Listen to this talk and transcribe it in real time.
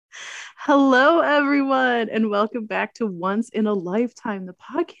Hello, everyone, and welcome back to Once in a Lifetime, the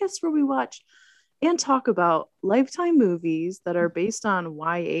podcast where we watch and talk about Lifetime movies that are based on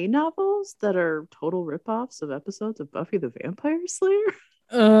YA novels that are total ripoffs of episodes of Buffy the Vampire Slayer.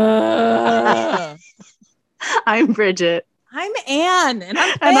 I'm Bridget. I'm Anne, and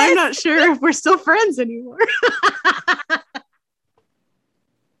I'm not sure if we're still friends anymore.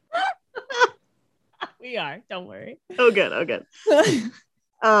 We are. Don't worry. Oh, good.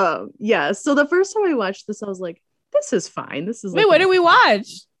 Yeah. So the first time I watched this, I was like, "This is fine. This is." Wait, what did we watch?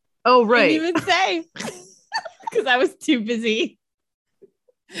 Oh, right. I didn't even say because I was too busy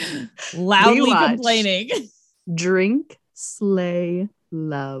loudly complaining. Drink, Slay,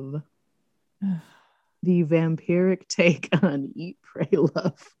 Love. The vampiric take on Eat, Pray,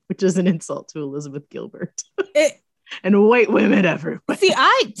 Love, which is an insult to Elizabeth Gilbert and white women everywhere. See,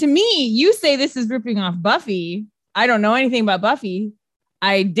 to me, you say this is ripping off Buffy. I don't know anything about Buffy.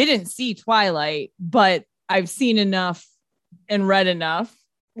 I didn't see Twilight, but I've seen enough and read enough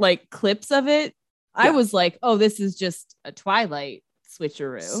like clips of it. Yeah. I was like, oh, this is just a Twilight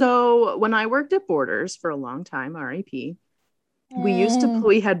switcheroo. So when I worked at Borders for a long time, RIP,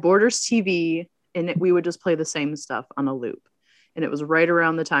 we had Borders TV, and we would just play the same stuff on a loop. And it was right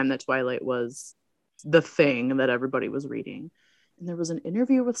around the time that Twilight was the thing that everybody was reading. And there was an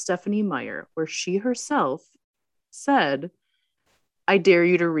interview with Stephenie Meyer where she herself said, I dare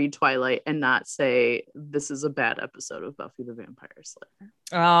you to read Twilight and not say this is a bad episode of Buffy the Vampire Slayer.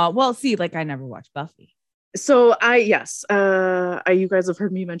 Well, see, like I never watched Buffy. So you guys have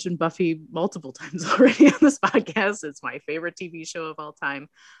heard me mention Buffy multiple times already on this podcast. It's my favorite TV show of all time.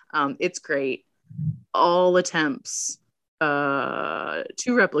 It's great. All attempts to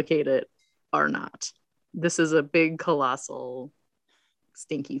replicate it are not. This is a big, colossal,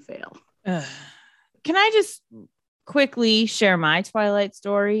 stinky fail. Can I just quickly share my Twilight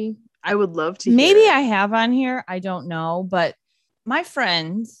story? I would love to. Maybe I have on here. I don't know. But my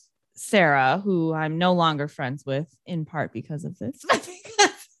friend, Sarah, who I'm no longer friends with, in part because of this. What?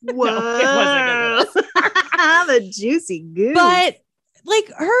 No, it wasn't the juicy goose. But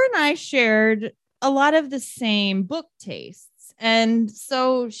like her and I shared a lot of the same book tastes. And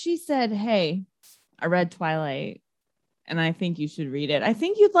so she said, hey, I read Twilight and I think you should read it. I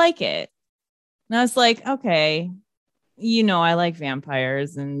think you'd like it. And I was like, okay, I like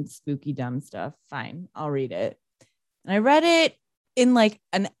vampires and spooky dumb stuff. Fine, I'll read it. And I read it in like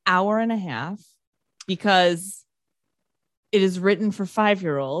an hour and a half because it is written for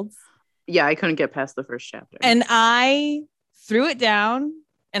 5-year-olds. Yeah, I couldn't get past the first chapter. And I threw it down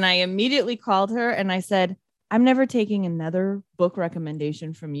and I immediately called her and I said, I'm never taking another book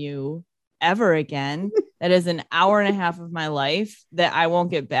recommendation from you ever again. That is an hour and a half of my life that I won't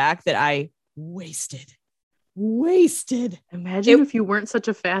get back, that I wasted. Imagine if you weren't such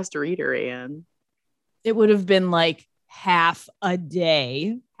a fast reader, Anne. It would have been like half a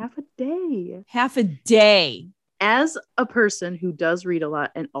day. Half a day. As a person who does read a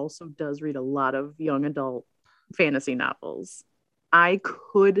lot and also does read a lot of young adult fantasy novels, I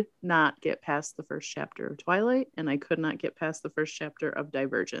could not get past the first chapter of Twilight, and I could not get past the first chapter of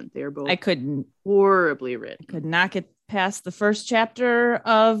Divergent. They are both horribly written. I could not get past the first chapter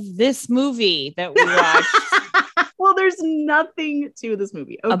of this movie that we watched. Well, there's nothing to this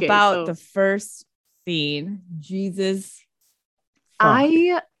movie. Okay, about the first scene. Jesus. Fuck.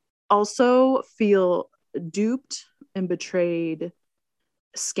 I also feel duped and betrayed,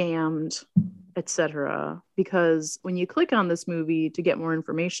 scammed, etc. because when you click on this movie to get more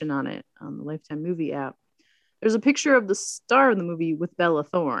information on it on the Lifetime movie app, there's a picture of the star of the movie with Bella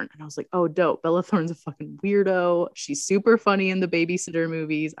Thorne, and I was like, oh dope, Bella Thorne's a fucking weirdo. She's super funny in the Babysitter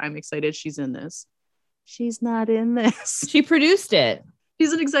movies. I'm excited she's in this. She's not in this. She produced it.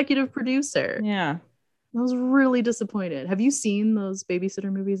 She's an executive producer. Yeah, I was really disappointed. Have you seen those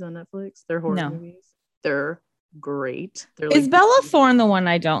Babysitter movies on Netflix? They're horror movies. They're great. Is Bella Thorne the one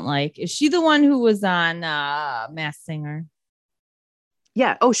I don't like? Is she the one who was on Masked Singer?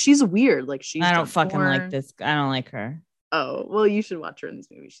 Yeah. Oh, she's weird. Like I don't fucking like this. I don't like her. Oh, well, you should watch her in this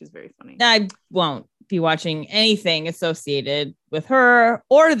movie. She's very funny. I won't be watching anything associated with her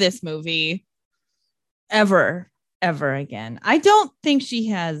or this movie ever again. I don't think she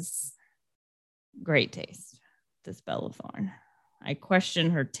has great taste, this Bella Thorne. I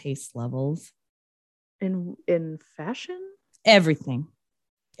question her taste levels. In fashion? Everything.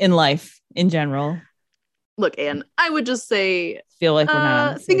 In life, in general. Look, Anne, I would just say, feel like we're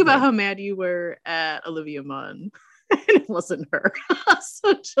not. Think about how mad you were at Olivia Munn, and it wasn't her.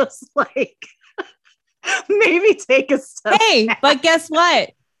 So just like, maybe take a step. Hey, back. But guess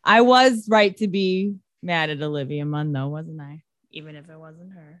what? I was right to be mad at Olivia Munn, though, wasn't I? even if it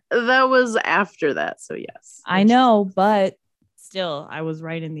wasn't her. That was after that, so yes. I know, but still, I was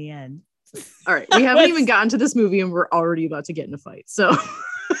right in the end. All right, we haven't even gotten to this movie and we're already about to get in a fight. So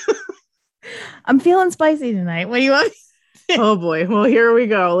I'm feeling spicy tonight. What do you want? Oh boy. Well, here we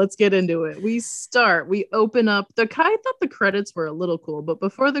go. Let's get into it. We open up I thought the credits were a little cool, but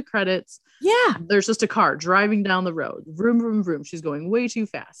before the credits, there's just a car driving down the road. Vroom, vroom, vroom. She's going way too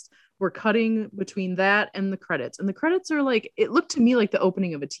fast. We're cutting between that and the credits. And the credits are like, it looked to me like the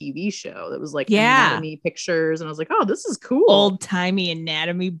opening of a TV show that was like anatomy pictures. And I was like, oh, this is cool. Old timey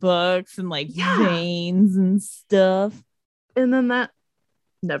anatomy books and like veins and stuff. And then that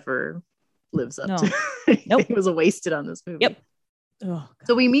never lives up to it was wasted on this movie. Yep. Oh,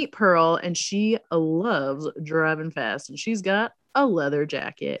 so we meet Pearl and she loves driving fast and she's got a leather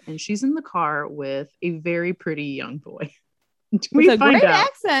jacket and she's in the car with a very pretty young boy. With a great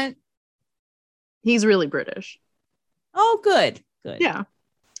accent. He's really British. Oh, good. Yeah.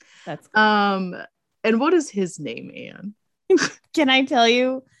 That's good. And what is his name, Anne? Can I tell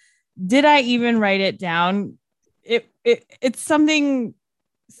you? Did I even write it down? It's something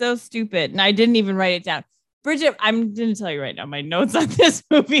so stupid, and I didn't even write it down. Bridget, I'm going to tell you right now, my notes on this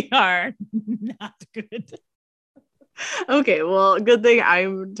movie are not good. Okay, well, good thing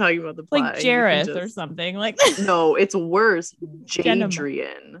I'm talking about the plot. Like Jareth or something. Like no, it's worse.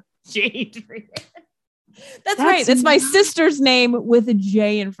 Jadrian. Jadrian. That's right. That's my sister's name with a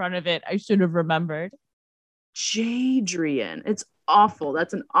J in front of it. I should have remembered. Jadrian. It's awful.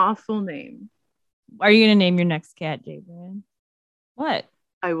 That's an awful name. Are you going to name your next cat Jadrian? What?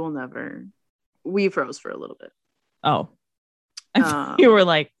 I will never. We froze for a little bit. Oh. You were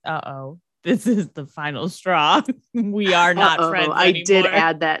like, uh-oh. This is the final straw. We are not friends anymore. I did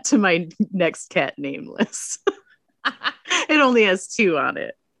add that to my next cat name list. It only has 2 on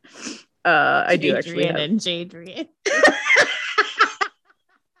it. I do actually have. And Jadrian.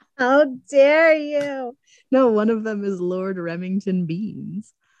 How dare you? No, one of them is Lord Remington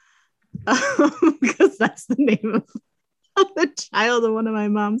Beans. Because that's the name of the child of one of my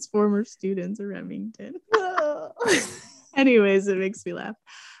mom's former students, Remington. Anyways, it makes me laugh.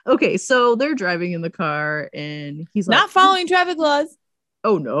 Okay, so they're driving in the car and he's like, not following traffic laws.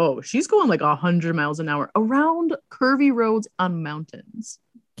 Oh no, she's going like 100 miles an hour around curvy roads on mountains.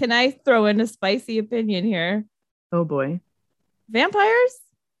 Can I throw in a spicy opinion here? Oh boy. Vampires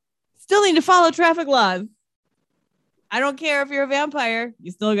still need to follow traffic laws. I don't care if you're a vampire.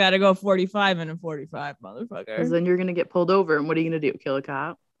 You still got to go 45 and a 45, motherfucker. Because then you're going to get pulled over. And what are you going to do? Kill a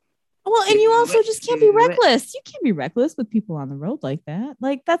cop? Well, and you also just can't be reckless. You can't be reckless with people on the road like that.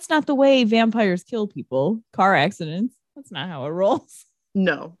 Like, that's not the way vampires kill people. Car accidents. That's not how it rolls.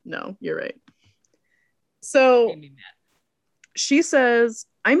 No, you're right. So she says,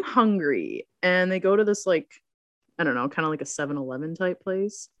 I'm hungry. And they go to this, like, I don't know, kind of like a 7-Eleven type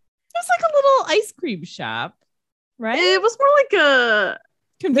place. It's like a little ice cream shop, right? It was more like a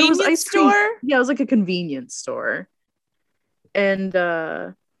convenience store. Yeah, it was like a convenience store.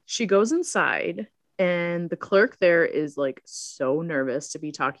 And she goes inside and the clerk there is like so nervous to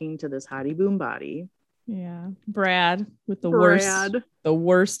be talking to this hottie boom body. Yeah. Brad with the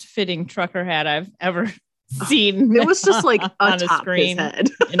worst fitting trucker hat I've ever seen. It was just like on a screen head.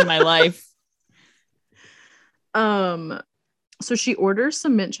 In my life. So she orders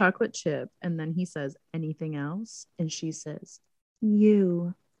some mint chocolate chip and then he says, anything else? And she says,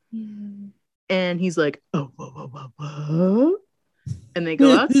 you. And he's like, oh, whoa. And they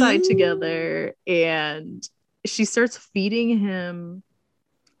go outside together and she starts feeding him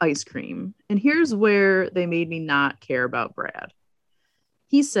ice cream. And here's where they made me not care about Brad.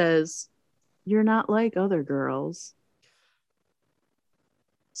 He says, you're not like other girls.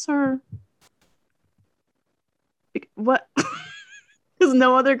 Sir. What? Because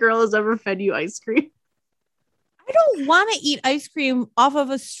no other girl has ever fed you ice cream. I don't want to eat ice cream off of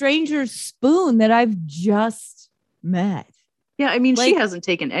a stranger's spoon that I've just met. Yeah, I mean, she hasn't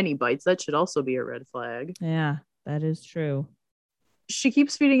taken any bites. That should also be a red flag. Yeah, that is true. She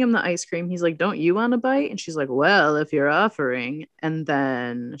keeps feeding him the ice cream. He's like, don't you want a bite? And she's like, well, if you're offering. And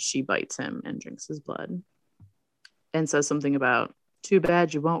then she bites him and drinks his blood and says something about, too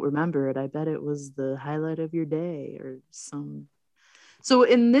bad you won't remember it. I bet it was the highlight of your day or some. So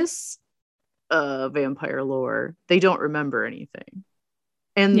in this vampire lore, they don't remember anything.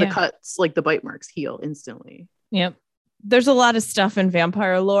 And the cuts, like the bite marks, heal instantly. Yep. There's a lot of stuff in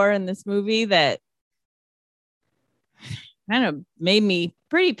vampire lore in this movie that kind of made me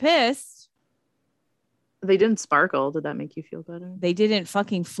pretty pissed. They didn't sparkle. Did that make you feel better? They didn't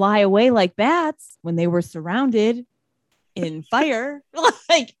fucking fly away like bats when they were surrounded in fire.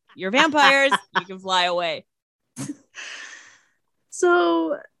 Like, you're vampires, you can fly away.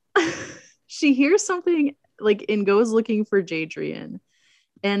 So she hears something like and goes looking for Jadrian,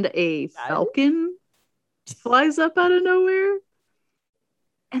 and a falcon flies up out of nowhere.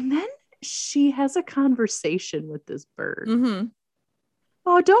 And then she has a conversation with this bird. Mm-hmm.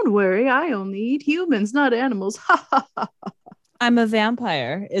 Oh, don't worry. I only eat humans, not animals. I'm a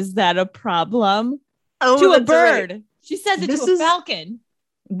vampire. Is that a problem? Oh, to a bird. Right. She says it to a falcon.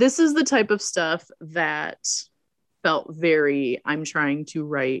 This is the type of stuff that felt very, I'm trying to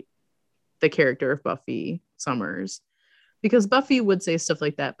write the character of Buffy Summers. Because Buffy would say stuff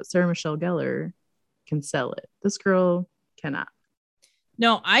like that, but Sarah Michelle Gellar can sell it. This girl cannot.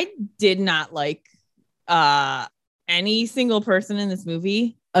 No, I did not like any single person in this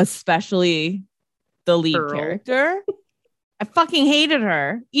movie, especially the lead character. I fucking hated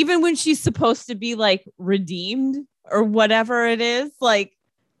her. Even when she's supposed to be like redeemed or whatever it is, like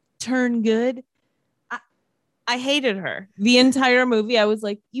turn good. I hated her. The entire movie, I was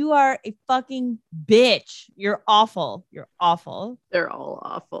like, you are a fucking bitch. You're awful. You're awful. They're all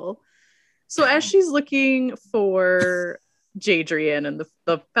awful. So as she's looking for Jadrian and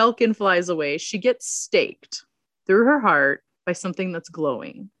the falcon flies away, she gets staked through her heart by something that's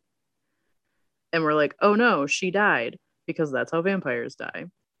glowing. And we're like, oh no, she died, because that's how vampires die.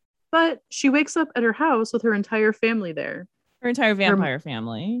 But she wakes up at her house with her entire family there. Her entire vampire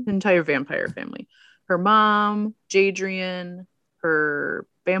family. Entire vampire family. Her mom, Jadrian, her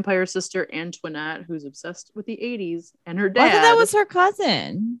vampire sister Antoinette, who's obsessed with the 80s, and her dad. I thought that was her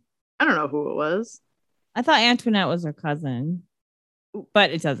cousin. I don't know who it was. I thought Antoinette was her cousin,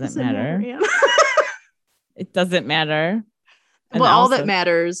 but it doesn't matter. It doesn't matter. And well, all that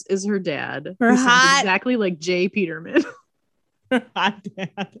matters is her dad. Her hot, exactly like Jay Peterman. Her hot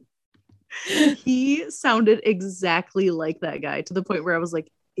dad. He sounded exactly like that guy, to the point where I was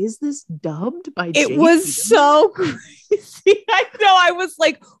like, is this dubbed by Jay It was Peterman? So crazy. I know. I was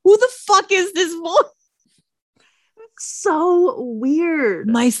like, who the fuck is this voice? So weird.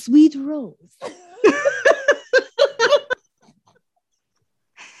 My sweet Rose.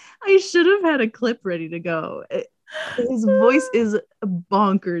 I should have had a clip ready to go. His voice is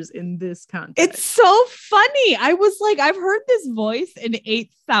bonkers in this context. It's so funny. I was like, I've heard this voice in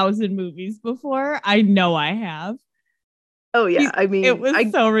 8,000 movies before. I know I have. Oh yeah, I mean, it was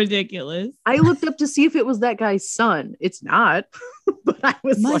so ridiculous. I looked up to see if it was that guy's son. It's not, but I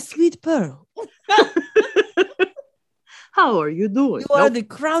was my sweet pearl. How are you doing? You are the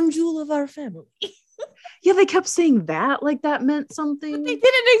crown jewel of our family. Yeah, they kept saying that like that meant something. But they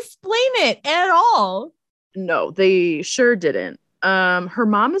didn't explain it at all. No, they sure didn't. Her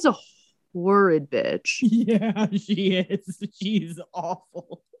mom is a horrid bitch. Yeah, she is. She's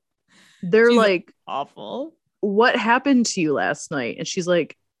awful. She's like awful. What happened to you last night? And she's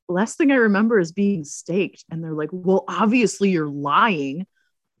like, last thing I remember is being staked. And they're like, well, obviously you're lying.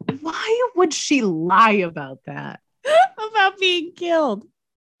 Why would she lie about that? About being killed.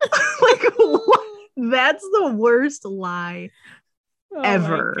 Like, what? That's the worst lie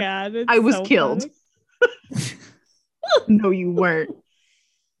ever. My God, I was so killed. No, you weren't.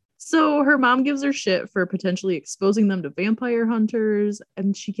 So her mom gives her shit for potentially exposing them to vampire hunters,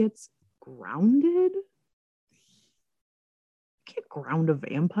 and she gets grounded. You can't ground a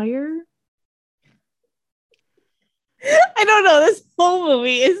vampire. I don't know. This whole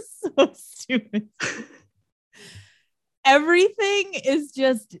movie is so stupid. Everything is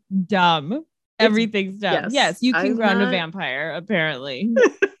just dumb. Everything's dumb. Yes, you can ground a vampire, apparently.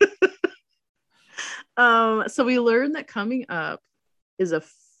 So we learned that coming up is a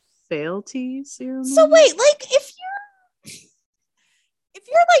fealty ceremony. So wait, like if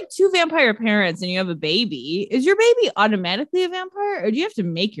you're like two vampire parents and you have a baby, is your baby automatically a vampire, or do you have to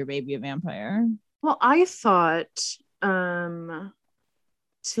make your baby a vampire? Well, I thought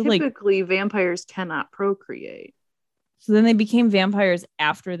typically vampires cannot procreate. So then they became vampires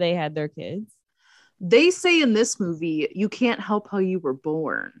after they had their kids? They say in this movie, you can't help how you were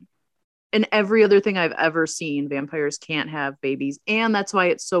born. And every other thing I've ever seen, vampires can't have babies. And that's why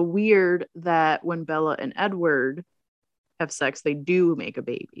it's so weird that when Bella and Edward have sex, they do make a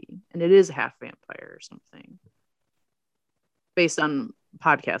baby. And it is half vampire or something. Based on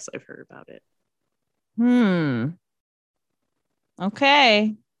podcasts I've heard about it.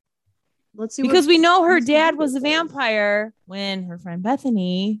 Okay. Let's see. Because we know her dad was a vampire when her friend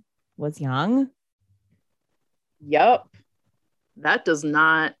Bethany was young. Yep. That does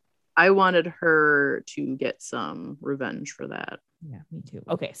not. I wanted her to get some revenge for that. Yeah, me too.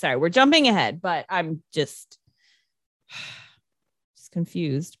 Okay, sorry, we're jumping ahead, but I'm just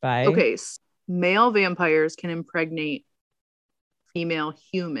confused by. Okay, male vampires can impregnate female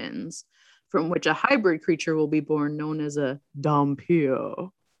humans from which a hybrid creature will be born known as a Dhampir.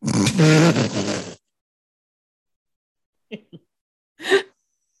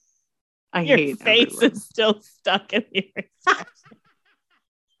 I Your hate face everyone. is still stuck in the expression.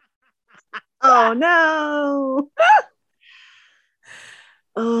 Oh no.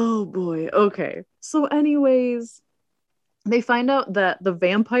 Oh boy. Okay. So anyways, they find out that the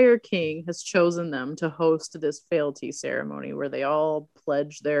Vampire King has chosen them to host this fealty ceremony where they all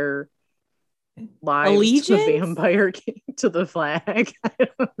pledge their lives Allegiance? to the Vampire King, to the flag. I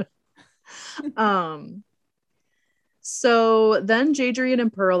don't know. So then Jadrian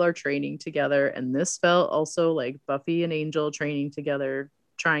and Pearl are training together, and this felt also like Buffy and Angel training together,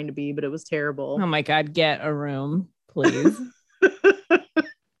 trying to be, but it was terrible. Oh my God, get a room, please.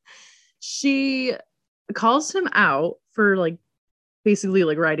 She calls him out for like basically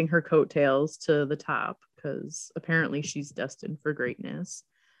like riding her coattails to the top because apparently she's destined for greatness.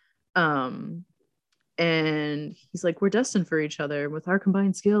 And he's like, we're destined for each other. With our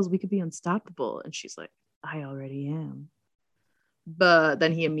combined skills, we could be unstoppable. And she's like, I already am. But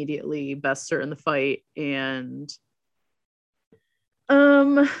then he immediately bests her in the fight and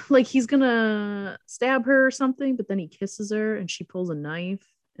like he's gonna stab her or something, but then he kisses her and she pulls a knife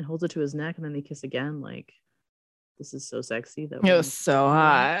and holds it to his neck, and then they kiss again. Like, this is so sexy. That It was so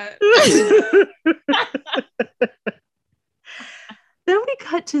hot. Then we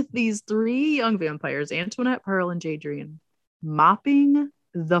cut to these three young vampires, Antoinette, Pearl, and Jadrian, mopping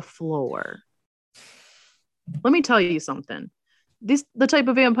the floor. Let me tell you something. The type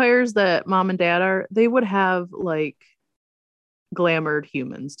of vampires that mom and dad are, they would have like glamored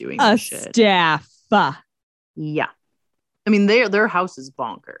humans doing A this shit. staff. Yeah. I mean, their house is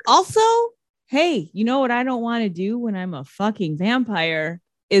bonkers. Also, hey, you know what I don't want to do when I'm a fucking vampire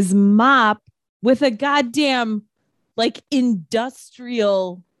is mop with a goddamn like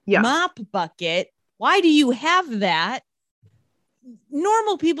industrial mop bucket. Why do you have that?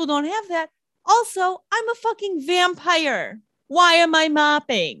 Normal people don't have that. Also, I'm a fucking vampire. Why am I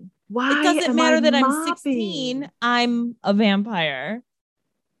mopping? Why it doesn't matter that mopping? I'm 16. I'm a vampire.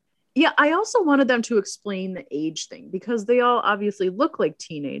 Yeah, I also wanted them to explain the age thing because they all obviously look like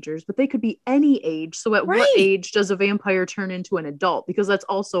teenagers, but they could be any age. So at what age does a vampire turn into an adult? Because that's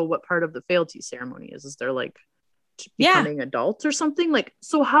also what part of the fealty ceremony is they're like becoming adults or something. Like,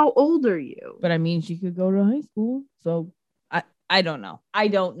 so how old are you? But I mean, she could go to high school. So I don't know. I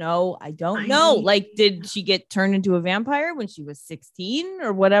don't know. Like, did she get turned into a vampire when she was 16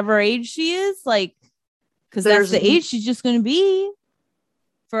 or whatever age she is? Like, because that's the age she's just going to be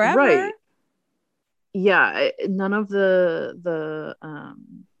forever. Right. Yeah. None of the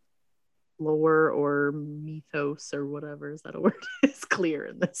lore or mythos or whatever, is that a word, is clear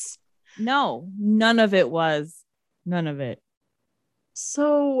in this. No, none of it was. None of it.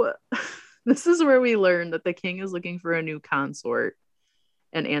 So this is where we learn that the king is looking for a new consort.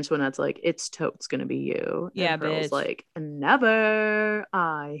 And Antoinette's like, it's totes gonna be you. Yeah, and Pearl's bitch. like, never.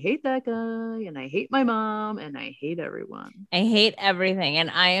 I hate that guy, and I hate my mom, and I hate everyone. I hate everything.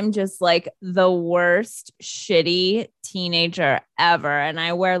 And I am just like the worst shitty teenager ever. And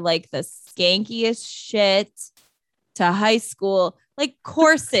I wear like the skankiest shit to high school, like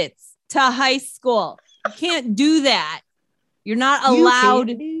corsets to high school. You can't do that. You're not allowed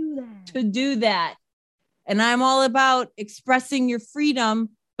to do that. And I'm all about expressing your freedom,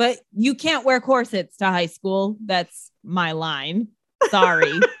 but you can't wear corsets to high school. That's my line.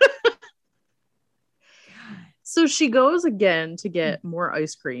 Sorry. So she goes again to get more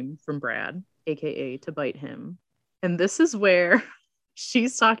ice cream from Brad, aka to bite him. And this is where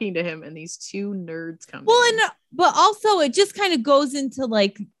she's talking to him and these two nerds come in. But also it just kind of goes into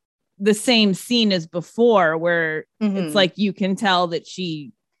like the same scene as before where it's like you can tell that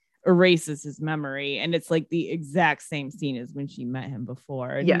she erases his memory, and it's like the exact same scene as when she met him before.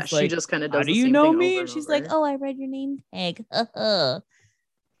 And yeah, she just kind of does. How do you know me? And she's like, "Oh, I read your name tag."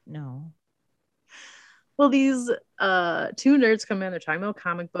 No. Well, these two nerds come in. They're talking about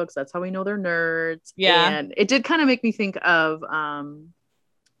comic books. That's how we know they're nerds. Yeah, and it did kind of make me think of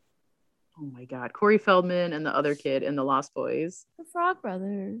oh my God, Corey Feldman and the other kid in The Lost Boys. The Frog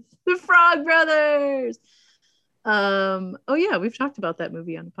Brothers. The Frog Brothers. Oh yeah, we've talked about that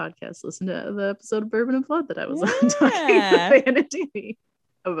movie on the podcast. Listen to the episode of Bourbon and Blood that I was on talking with Anna Davey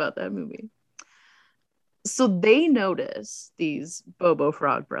about that movie. So they notice, these Bobo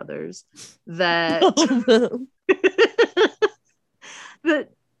Frog Brothers, that that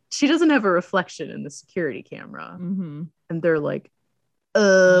she doesn't have a reflection in the security camera. Mm-hmm. And they're like,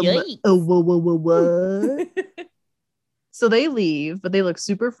 what? So they leave, but they look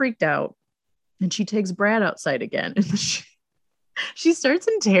super freaked out. And she takes Brad outside again. And She starts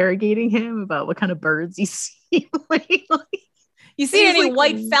interrogating him about what kind of birds he's seen lately. You see any like,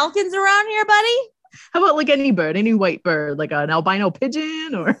 white falcons around here, buddy? How about like any bird, any white bird, like an albino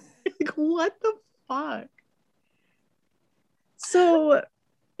pigeon or like what the fuck? So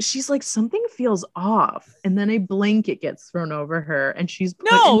she's like, something feels off. And then a blanket gets thrown over her and she's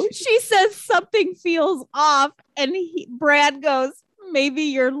she says something feels off. And Brad goes, maybe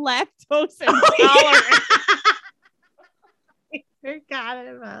you're lactose intolerant. I forgot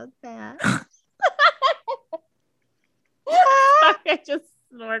about that. I just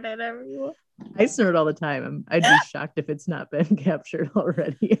snorted everyone. I snort all the time. I'd be shocked if it's not been captured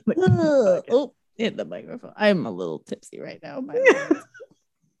already. In the microphone. I'm a little tipsy right now.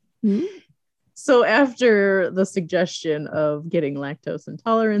 So after the suggestion of getting lactose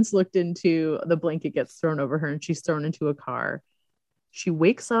intolerance looked into, the blanket gets thrown over her and she's thrown into a car. She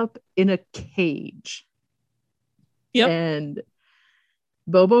wakes up in a cage. Yep. And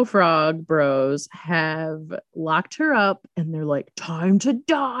Bobo Frog bros have locked her up and they're like, time to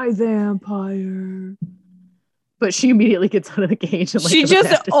die, vampire. But she immediately gets out of the cage. And, like, she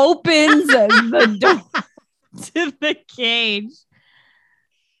just opens the door to the cage.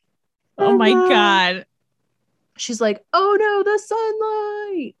 Oh my God. She's like, oh no, the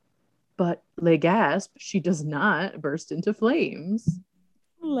sunlight. But Le Gasp, she does not burst into flames.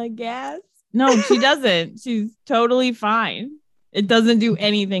 Le Gasp? No, she doesn't. She's totally fine. It doesn't do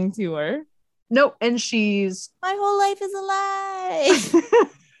anything to her. No, and she's... my whole life is alive.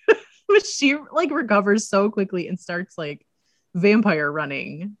 But she like recovers so quickly and starts like vampire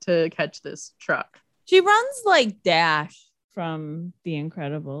running to catch this truck. She runs like Dash from The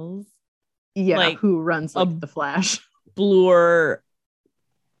Incredibles. Yeah, like, who runs like the Flash. Blur.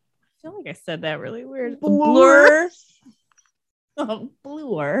 I feel like I said that really weird. Blur. Oh,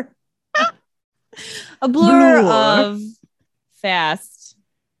 Blur. A blur of fast.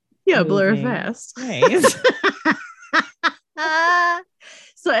 Yeah, Blur fast.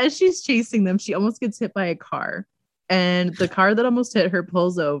 So as she's chasing them, she almost gets hit by a car. And the car that almost hit her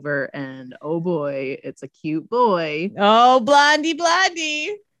pulls over. And oh boy, it's a cute boy. Oh,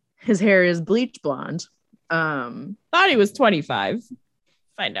 blondie. His hair is bleach blonde. Thought he was 25.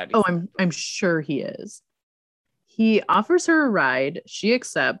 Find out. I'm sure he is. He offers her a ride. She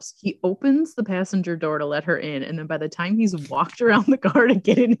accepts. He opens the passenger door to let her in. And then by the time he's walked around the car to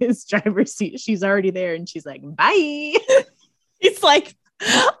get in his driver's seat, she's already there. And she's like, bye. He's like,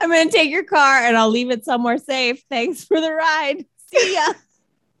 I'm going to take your car and I'll leave it somewhere safe. Thanks for the ride. See ya.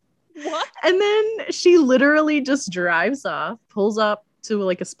 What? And then she literally just drives off, pulls up to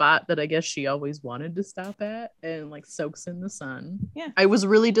like a spot that I guess she always wanted to stop at and like soaks in the sun. Yeah. I was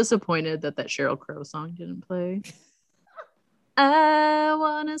really disappointed that Sheryl Crow song didn't play. I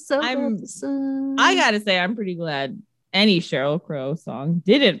wanna soak up the sun. I gotta say, I'm pretty glad any Sheryl Crow song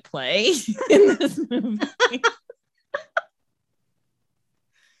didn't play in this movie.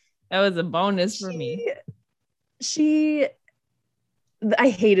 That was a bonus for me. I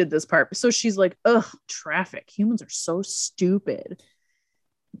hated this part. So she's like, ugh, traffic. Humans are so stupid.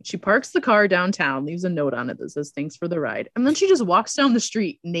 She parks the car downtown, leaves a note on it that says, thanks for the ride. And then she just walks down the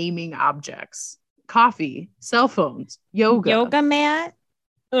street naming objects. Coffee, cell phones, yoga mat.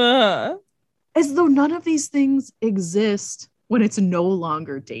 As though none of these things exist when it's no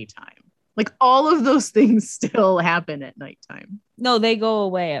longer daytime. Like all of those things still happen at nighttime. No, they go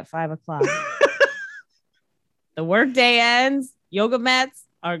away at 5:00. The workday ends. Yoga mats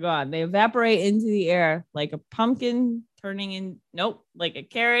are gone. They evaporate into the air like a pumpkin turning in. Nope, like a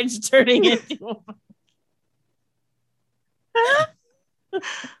carriage turning into a.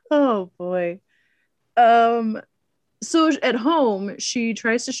 Oh boy. So at home, she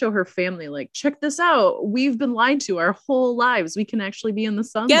tries to show her family, like, check this out. We've been lied to our whole lives. We can actually be in the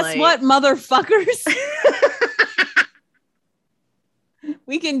sunlight. Guess what, motherfuckers?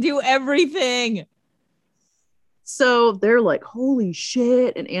 We can do everything. So they're like, holy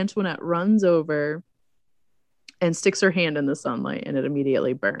shit. And Antoinette runs over and sticks her hand in the sunlight and it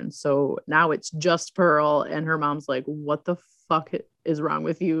immediately burns. So now it's just Pearl. And her mom's like, what the fuck is wrong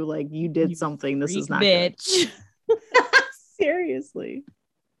with you? Like, you did something. This is not bitch. Good. Seriously.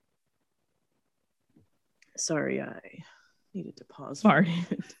 Sorry, I needed to pause. Sorry.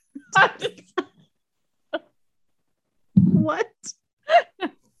 What?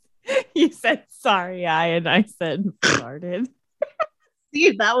 You said sorry, and I said farted.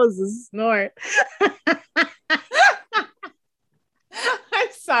 See, that was a snort. I'm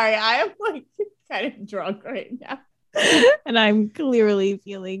sorry. I am like kind of drunk right now. And I'm clearly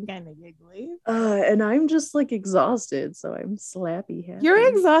feeling kind of giggly. And I'm just like exhausted, so I'm slappy happy. You're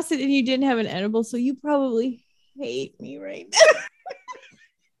exhausted and you didn't have an edible, so you probably hate me right now.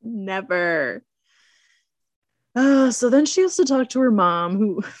 Never. So then she has to talk to her mom,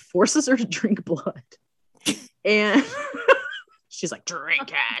 who forces her to drink blood. And she's like,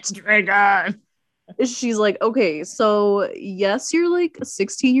 drink it. She's like, okay, so yes, you're like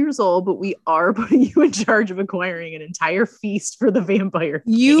 16 years old, but we are putting you in charge of acquiring an entire feast for the vampire.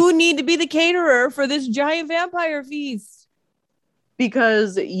 You need to be the caterer for this giant vampire feast.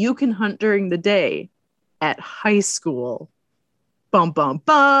 Because you can hunt during the day at high school. Bum, bum,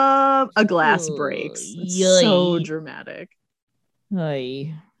 bum. A glass breaks. It's so dramatic.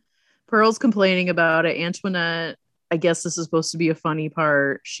 Oy. Pearl's complaining about it. Antoinette, I guess this is supposed to be a funny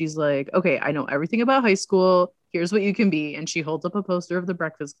part. She's like, okay, I know everything about high school. Here's what you can be. And she holds up a poster of the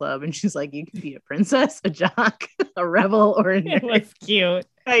Breakfast Club. And she's like, you can be a princess, a jock, a rebel, or a nerd. It was cute.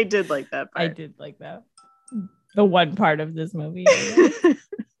 I did like that part. I did like that. The one part of this movie.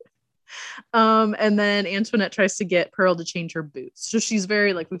 And then Antoinette tries to get Pearl to change her boots. So she's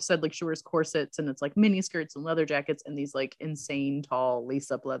very, like we've said, like she wears corsets and it's like mini skirts and leather jackets and these like insane tall lace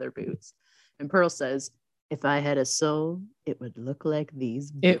up leather boots. And Pearl says, if I had a soul, it would look like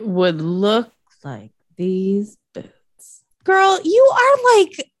these boots. It would look like these boots. Girl, you are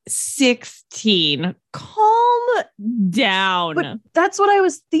like 16. Calm down. But that's what I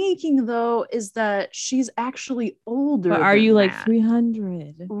was thinking, though, is that she's actually older. But are you like that.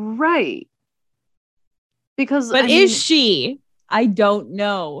 300? Right. Because But is she? I don't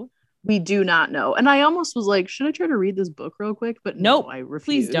know. We do not know. And I almost was like, should I try to read this book real quick? But nope. No, I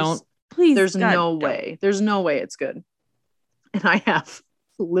refuse. Please don't. Please. There's God, no don't. way. There's no way it's good. And I have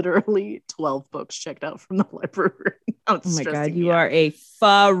literally 12 books checked out from the library. Oh my God, you are a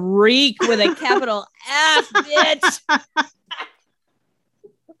freak with a capital F, bitch.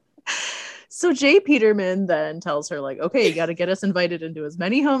 So Jay Peterman then tells her, like, okay, you got to get us invited into as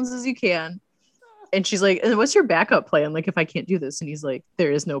many homes as you can. And she's like, and what's your backup plan? Like, if I can't do this? And he's like,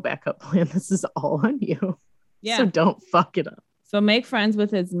 there is no backup plan. This is all on you. Yeah. So don't fuck it up. So make friends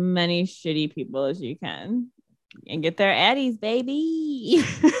with as many shitty people as you can and get their addies, baby.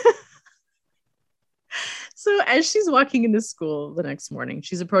 So as she's walking into school the next morning,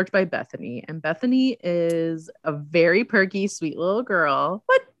 she's approached by Bethany. And Bethany is a very perky, sweet little girl.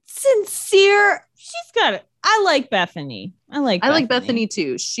 But sincere. She's got it. I like Bethany. I like Bethany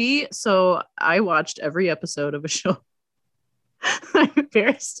too. So I watched every episode of a show. I'm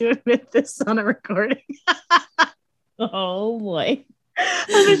embarrassed to admit this on a recording. Oh boy.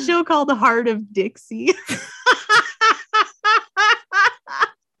 Of a show called The Heart of Dixie.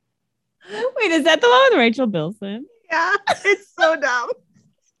 Wait, is that the one with Rachel Bilson? Yeah, it's so dumb.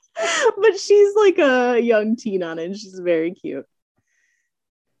 But she's like a young teen on it, and she's very cute.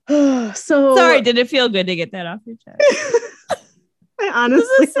 So sorry, did it feel good to get that off your chest? I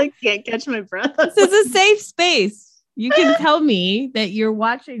honestly can't catch my breath. This is a safe space. You can tell me that you're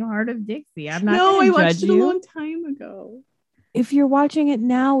watching Heart of Dixie. I'm not going to judge you. No, I watched it a long time ago. If you're watching it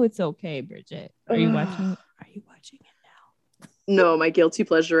now, it's okay, Bridget. Are you watching it now? No, my guilty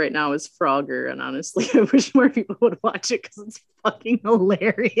pleasure right now is Frogger, and honestly, I wish more people would watch it because it's fucking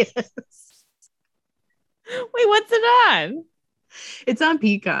hilarious. Wait, what's it on? It's on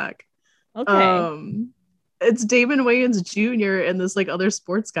Peacock. Okay. It's Damon Wayans Jr. and this like other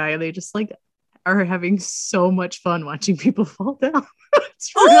sports guy, and they just like are having so much fun watching people fall down.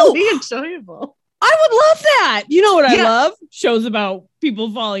 It's really enjoyable. I would love that. You know what I love? Shows about people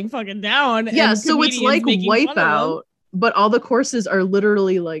falling fucking down. Yeah, so it's like Wipeout, but all the courses are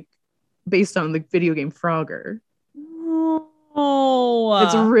literally like based on the video game Frogger. Oh,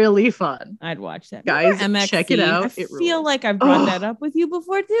 it's really fun. I'd watch that. Guys, check it out. I feel like I've brought that up with you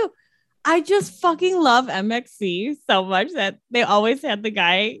before too. I just fucking love MXC so much that they always had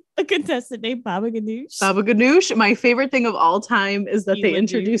the contestant named Baba Ganoush. Baba Ganoush. My favorite thing of all time is that they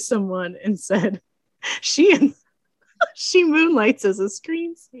introduced someone and said she moonlights as a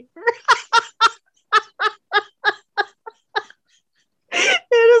screensaver.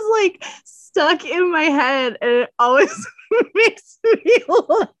 It is like stuck in my head and it always makes me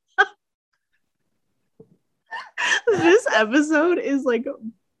laugh. This episode is like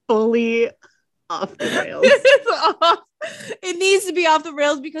fully off the rails. It needs to be off the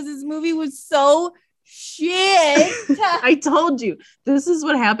rails because this movie was so shit. I told you, this is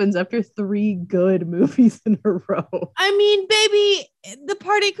what happens after 3 good movies in a row. I mean, baby, the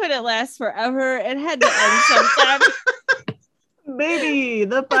party couldn't last forever. It had to end sometime. Baby,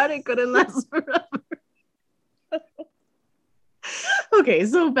 the party couldn't last forever. Okay,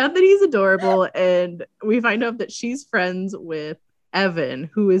 so Bethany's adorable, and we find out that she's friends with Evan,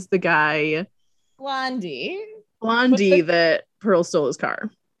 who is the guy Blondie that Pearl stole his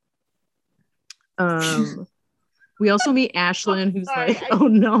car. We also meet Ashlyn, who's Sorry, like, oh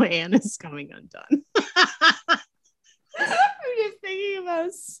no, Anne is coming undone. I'm just thinking about how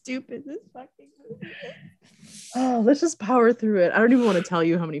stupid this fucking movie is. Oh, let's just power through it. I don't even want to tell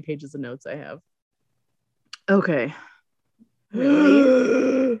you how many pages of notes I have. Okay.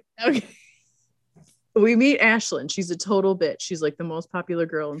 Really? Okay. We meet Ashlyn. She's a total bitch. She's like the most popular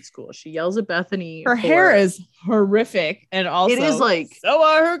girl in school. She yells at Bethany. Her hair is horrific, and also it is like so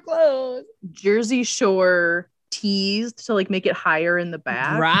are her clothes. Jersey Shore teased to like make it higher in the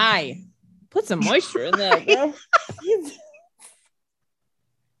back. Dry. Put some moisture in that, bro.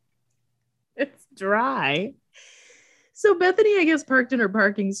 It's dry. So Bethany, I guess, parked in her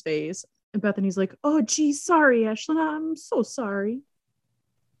parking space. And Bethany's like, oh, geez, sorry, Ashlyn. I'm so sorry.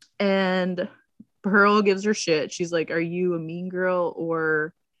 And Pearl gives her shit. She's like, are you a mean girl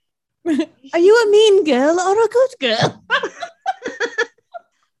or... Are you a mean girl or a good girl?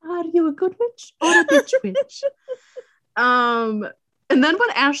 Are you a good witch or a bitch witch? And then when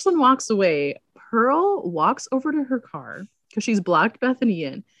Ashlyn walks away, Pearl walks over to her car because she's blocked Bethany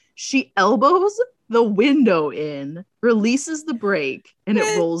in. She elbows the window in, releases the brake, and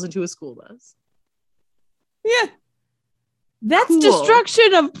it rolls into a school bus. Yeah. That's Cool.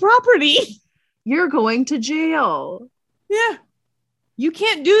 destruction of property. You're going to jail. Yeah. You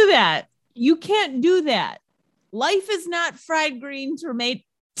can't do that. You can't do that. Life is not fried green tomato.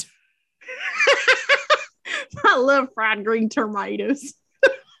 I love fried green tomatoes.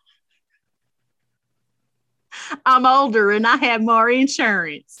 I'm older and I have more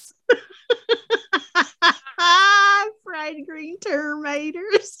insurance. Fried green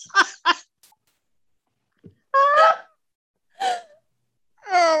tomatoes.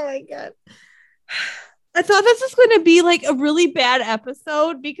 Oh my God. I thought this was going to be like a really bad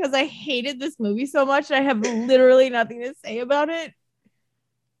episode because I hated this movie so much. I have literally nothing to say about it.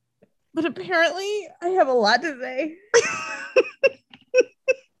 But apparently I have a lot to say.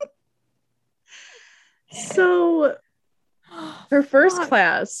 So her first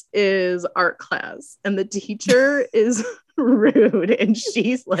class is art class, and the teacher is rude, and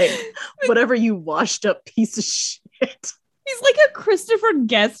she's like, whatever, you washed up piece of shit. He's like a Christopher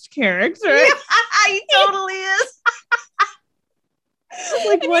Guest character. Yeah, he totally is.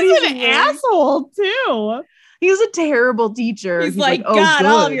 Like, what he's is an asshole too. He's a terrible teacher. He's like, oh, God, good.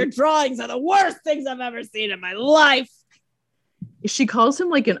 all of your drawings are the worst things I've ever seen in my life. She calls him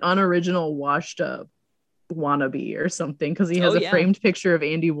like an unoriginal, washed up wannabe or something because he has a framed picture of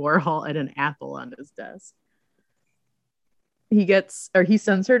Andy Warhol and an apple on his desk. He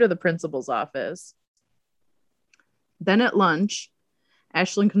sends her to the principal's office. Then at lunch,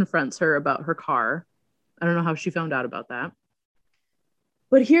 Ashlyn confronts her about her car. I don't know how she found out about that.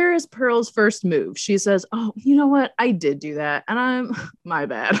 But here is Pearl's first move. She says, oh, you know what? I did do that. And I'm my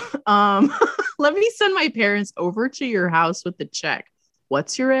bad. Let me send my parents over to your house with the check.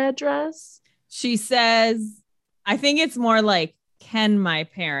 What's your address? She says, I think it's more like, can my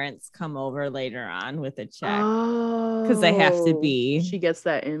parents come over later on with a check? Because they have to be. She gets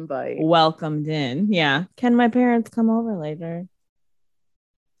that invite. Welcomed in. Yeah. Can my parents come over later?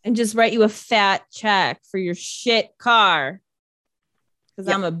 And just write you a fat check for your shit car.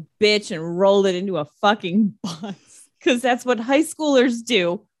 Because I'm a bitch and rolled it into a fucking bus. Because that's what high schoolers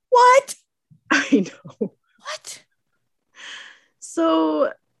do. What? I know. What?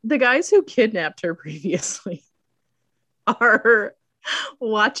 So the guys who kidnapped her previously are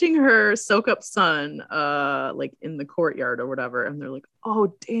watching her soak up sun like in the courtyard or whatever. And they're like,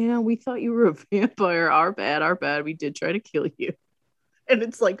 oh, damn, we thought you were a vampire. Our bad. We did try to kill you. And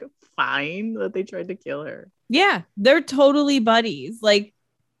it's like fine that they tried to kill her. Yeah, they're totally buddies. Like,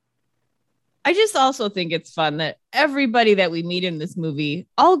 I just also think it's fun that everybody that we meet in this movie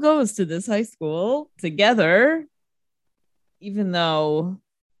all goes to this high school together, even though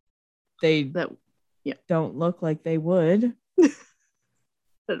they don't look like they would.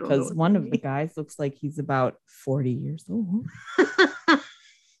 Because one of the guys looks like he's about 40 years old.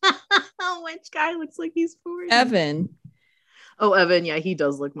 Which guy looks like he's 40? Evan. Oh, Evan. Yeah, he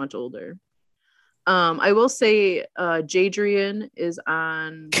does look much older. I will say Jadrian is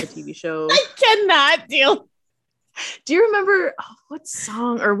on the TV show. I cannot deal. Do you remember what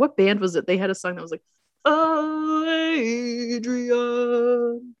song or what band was it? They had a song that was like, oh,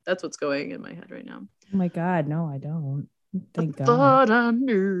 Adrian. That's what's going in my head right now. Oh my God. No, I don't. Thank God. Thought I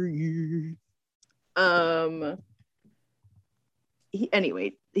knew you.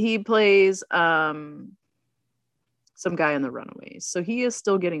 He plays some guy in the Runaways. So he is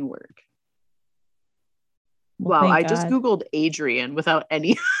still getting work. Well, wow, I God. just Googled Adrian without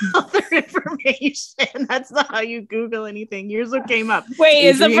any other information. That's not how you Google anything. Here's what came up. Wait,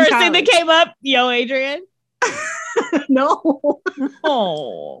 Adrian is the first College. thing that came up? Yo, Adrian. No.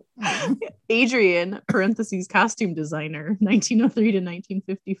 Oh. Adrian, parentheses, costume designer, 1903 to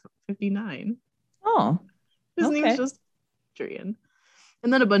 1959. Oh. His Okay. name's just Adrian.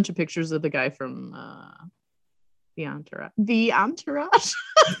 And then a bunch of pictures of the guy from The Entourage. The Entourage?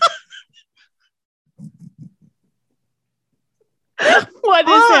 What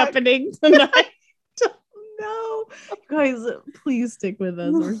is happening tonight? No. Guys, please stick with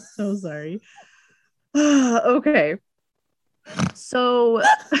us. We're so sorry. Okay. So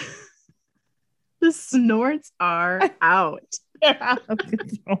the snorts are out.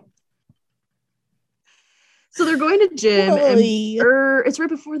 So they're going to gym, and it's right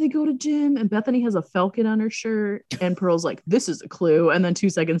before they go to gym, and Bethany has a falcon on her shirt, and Pearl's like, "This is a clue." And then 2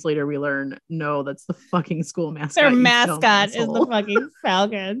 seconds later, we learn, no, that's the fucking school mascot. Their mascot is the fucking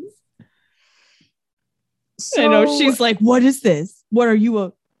falcons. So, I know, she's like, "What is this? What are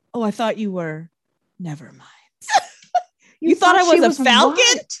you? Oh, I thought you were. Never mind. You thought I was a falcon,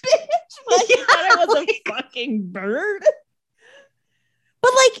 bitch? Like, you thought I was a fucking bird."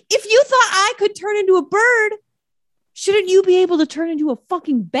 But like, if you thought I could turn into a bird, shouldn't you be able to turn into a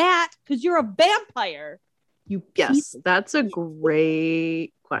fucking bat? Because you're a vampire. Yes, that's a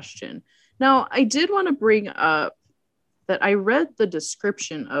great question. Now, I did want to bring up that I read the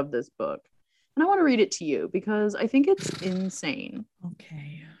description of this book, and I want to read it to you because I think it's insane.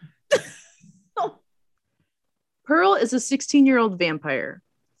 Okay. Pearl is a 16-year-old vampire,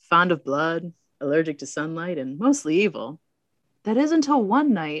 fond of blood, allergic to sunlight, and mostly evil. That is until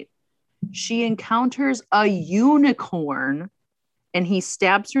one night she encounters a unicorn and he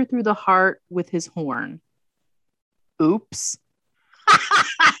stabs her through the heart with his horn. Oops.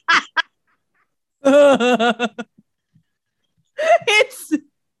 It's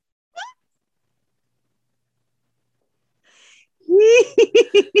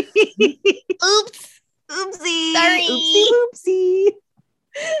oops. Oopsie. Sorry. Oopsie.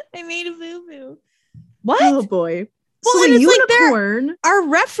 I made a boo-boo. What? Oh boy. Well, so and the it's unicorn like there are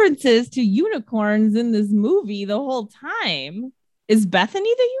references to unicorns in this movie the whole time. Is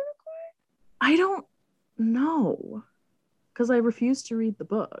Bethany the unicorn? I don't know. Because I refuse to read the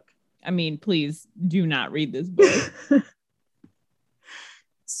book. I mean, please do not read this book.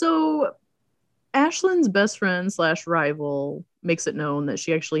 So Ashlyn's best friend / rival makes it known that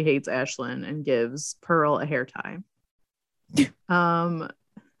she actually hates Ashlyn and gives Pearl a hair tie.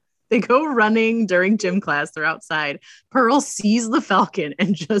 They go running during gym class. They're outside. Pearl sees the falcon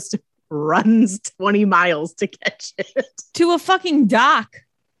and just runs 20 miles to catch it. To a fucking dock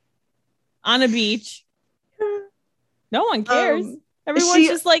on a beach. No one cares. Everyone's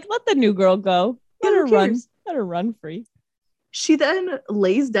just like, let the new girl go. Let her run. Let her run free. She then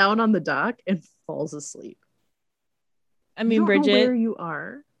lays down on the dock and falls asleep. I mean, Bridget, know where you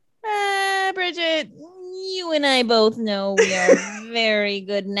are. Bridget, you and I both know we are very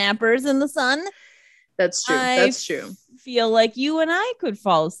good nappers in the sun. That's true. That's true. Feel like you and I could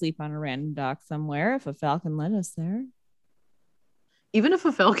fall asleep on a random dock somewhere if a falcon led us there. Even if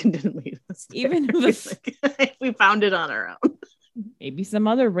a falcon didn't lead us there. Even if we found it on our own. Maybe some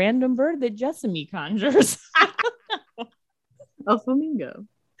other random bird that Jessamy conjures. A flamingo.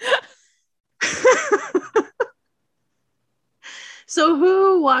 So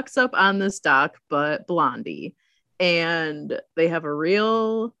who walks up on this dock but Blondie? And they have a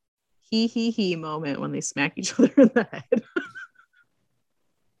real he moment when they smack each other in the head.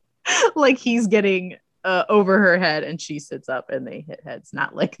 Like he's getting over her head and she sits up and they hit heads.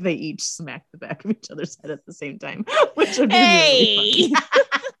 Not like they each smack the back of each other's head at the same time, which would be really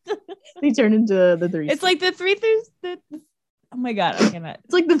funny. They turn into the three. It's like the three oh my God, I cannot.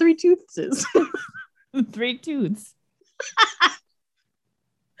 It's like the three tooths. Three tooths.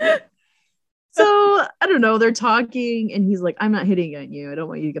 So I don't know, they're talking and he's like, I'm not hitting on you, I don't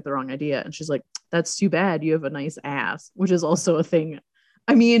want you to get the wrong idea. And she's like, that's too bad, you have a nice ass, which is also a thing.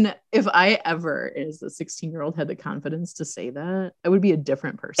 I mean, if I ever as a 16-year-old had the confidence to say that, I would be a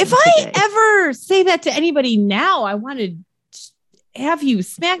different person. If I ever say that to anybody now, I want to have you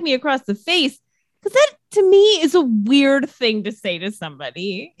smack me across the face, because that to me is a weird thing to say to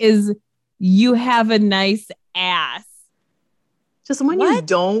somebody, is you have a nice ass. To someone you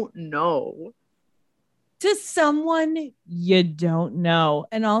don't know. To someone you don't know.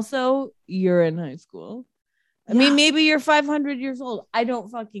 And also, you're in high school. I mean, maybe you're 500 years old. I don't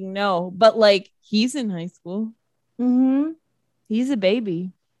fucking know. But like, he's in high school. Mm-hmm. He's a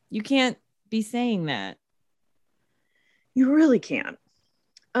baby. You can't be saying that. You really can't.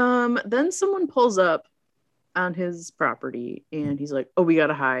 Then someone pulls up on his property and he's like, oh, we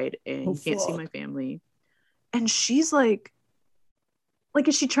gotta hide and you can't see my family. And she's like, Like,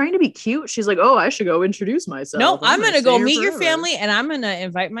 is she trying to be cute? She's like, oh, I should go introduce myself. No, I'm gonna go meet your forever. family, and I'm gonna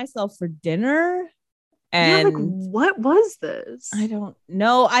invite myself for dinner. Yeah, And like, what was this? I don't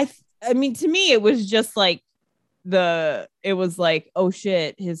know. I mean, to me, it was just like it was like, oh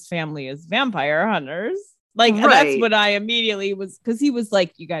shit, his family is vampire hunters. Like, that's what I immediately was, because he was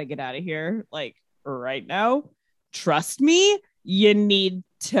like, you got to get out of here, like, right now. Trust me, you need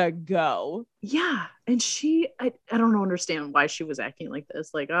to go. Yeah. And I don't understand why she was acting like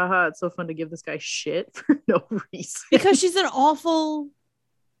this. Like, it's so fun to give this guy shit for no reason. Because she's an awful,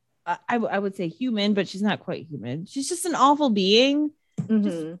 I would say human, but she's not quite human. She's just an awful being. Mm-hmm.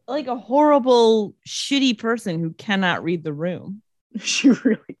 Just like a horrible, shitty person who cannot read the room. She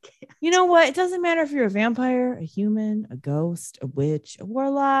really can't. You know what? It doesn't matter if you're a vampire, a human, a ghost, a witch, a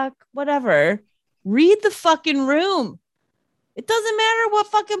warlock, whatever. Read the fucking room. It doesn't matter what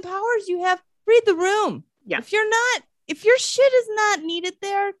fucking powers you have. Read the room. Yeah. If your shit is not needed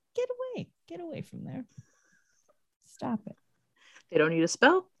there, get away. Get away from there. Stop it. They don't need a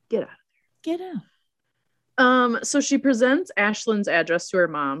spell. Get out. Get out. So she presents Ashlyn's address to her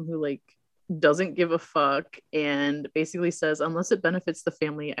mom, who like doesn't give a fuck, and basically says, unless it benefits the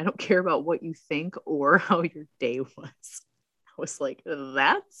family, I don't care about what you think or how your day was. I was like,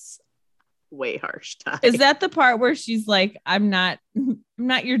 that's way harsh, Ty. Is that the part where she's like, I'm not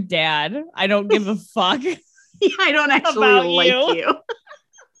your dad. I don't give a fuck. Yeah, I don't actually like you.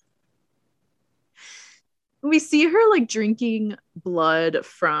 We see her like drinking blood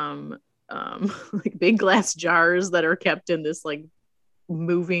from like big glass jars that are kept in this like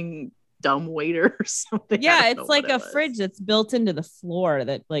moving dumb waiter or something. Yeah, it's like a fridge that's built into the floor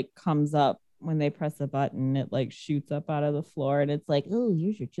that like comes up when they press a button. It like shoots up out of the floor, and it's like, oh,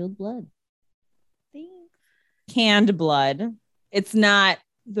 here's your chilled blood. Thanks. Canned blood. It's not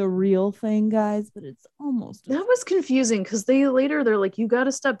the real thing, guys, but it's almost. That was confusing because they're like, you got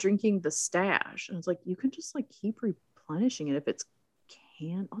to stop drinking the stash, and it's like, you can just like keep replenishing it if it's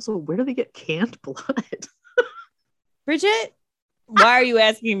canned. Also, where do they get canned blood? Bridget, why are you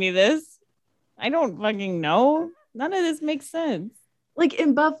asking me this? I don't fucking know. None of this makes sense. Like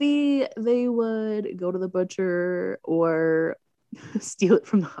in Buffy, they would go to the butcher or steal it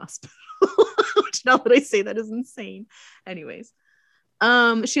from the hospital. Which, now that I say that, is insane. Anyways,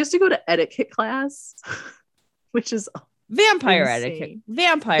 she has to go to etiquette class, which is vampire insane.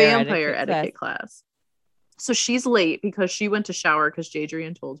 etiquette class. So she's late because she went to shower because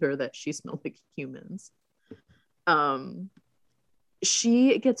Jadrian told her that she smelled like humans.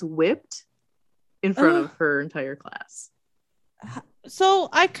 She gets whipped in front of her entire class. So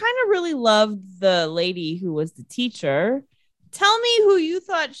I kind of really loved the lady who was the teacher. Tell me who you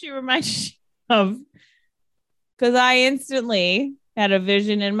thought she reminded you of, because I instantly had a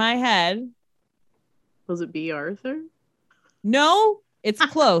vision in my head. Was it B. Arthur? No, it's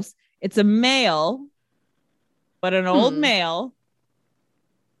close. It's a male, but an old male.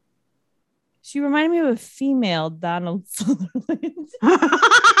 She reminded me of a female Donald Sutherland.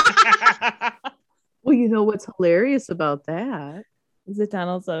 Well, you know what's hilarious about that? Is it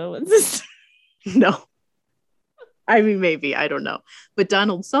Donald Sutherland's sister? No. I mean, maybe. I don't know. But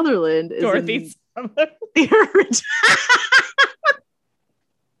Donald Sutherland is Dorothy Sutherland. The original.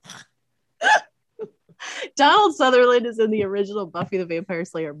 Donald Sutherland is in the original Buffy the Vampire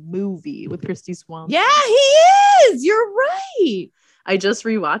Slayer movie with Christy Swanson. Yeah, he is. You're right. I just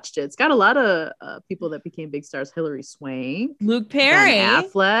rewatched it. It's got a lot of people that became big stars. Hilary Swank, Luke Perry, Ben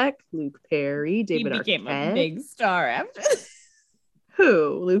Affleck, Luke Perry, David Arquette. He became a big star after.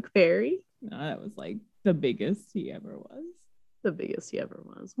 Who? Luke Perry? No, that was like the biggest he ever was. The biggest he ever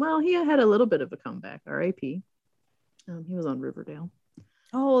was. Well, he had a little bit of a comeback. R.I.P. He was on Riverdale.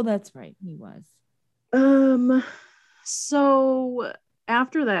 Oh, that's right. He was. So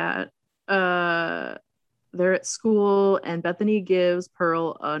after that, they're at school and Bethany gives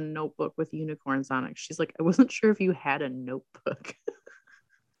Pearl a notebook with unicorns on it. She's like, I wasn't sure if you had a notebook,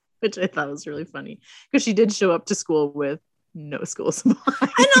 which I thought was really funny because she did show up to school with no school supplies.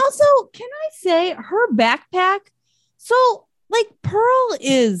 And also, can I say her backpack? So like Pearl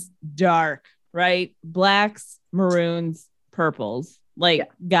is dark, right? Blacks, maroons, purples, like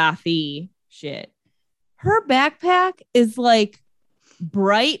gothy shit. Her backpack is like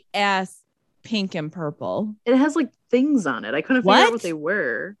bright ass pink and purple. It has like things on it. I couldn't figure out what they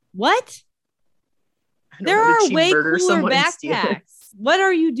were. What? There are way cooler backpacks. What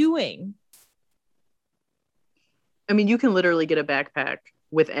are you doing? I mean, you can literally get a backpack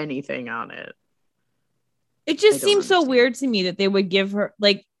with anything on it. It just seems so weird to me that they would give her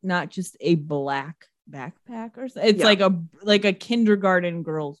like not just a black backpack or something. It's like a kindergarten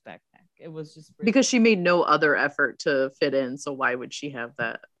girl's backpack. it was just because she made no other effort to fit in. So why would she have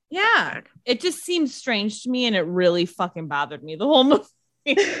that? Yeah, backpack? it just seemed strange to me, and it really fucking bothered me the whole movie.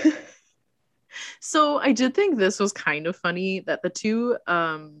 So I did think this was kind of funny that the two,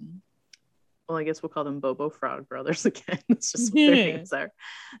 well, I guess we'll call them Bobo Frog brothers again. It's just what their names are.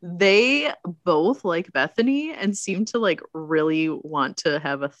 They both like Bethany and seem to like really want to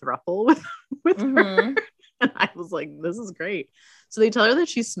have a throuple with her. And I was like, this is great. So they tell her that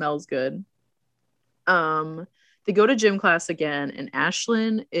she smells good. They go to gym class again, and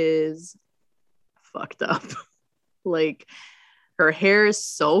Ashlyn is fucked up. Like, her hair is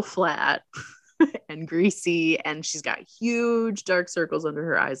so flat and greasy, and she's got huge dark circles under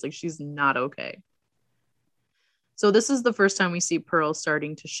her eyes. Like, she's not okay. So this is the first time we see Pearl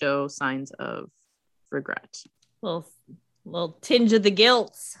starting to show signs of regret. Little tinge of the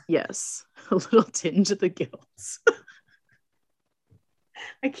guilt. Yes, a little tinge of the guilt.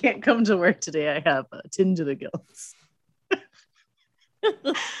 I can't come to work today. I have a tinge of the guilt.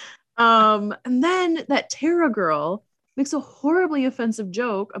 And then that Tara girl makes a horribly offensive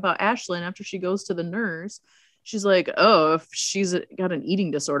joke about Ashlyn after she goes to the nurse. She's like, oh, if she's got an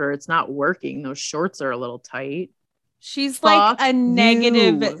eating disorder, it's not working. Those shorts are a little tight. She's Fuck like a you.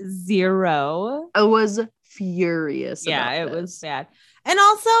 -0. I was furious. Yeah, about it this. was bad. And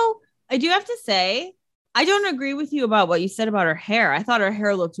also, I do have to say, I don't agree with you about what you said about her hair. I thought her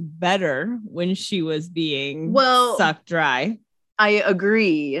hair looked better when she was being sucked dry. I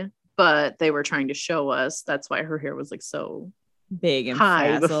agree, but they were trying to show us that's why her hair was like so big and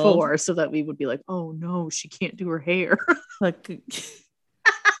high frazzled before, so that we would be like, oh no, she can't do her hair. Like,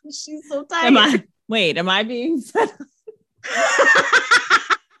 she's so tired. Am I being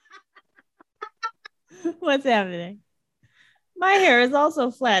What's happening? My hair is also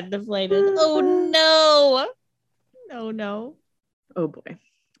flat and deflated. Oh no. Oh boy.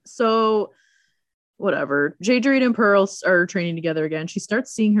 So whatever. Jade and Pearl are training together again. She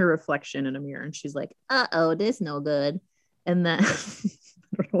starts seeing her reflection in a mirror, and she's like, uh-oh, this no good. And then I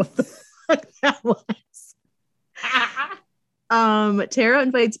don't know what the fuck that was. Tara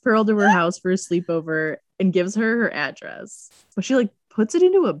invites Pearl to her house for a sleepover and gives her address, but she like puts it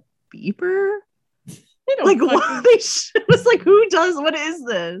into a beeper. Like, what? It was like, who does? What is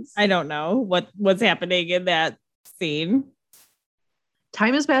this? I don't know what's happening in that scene.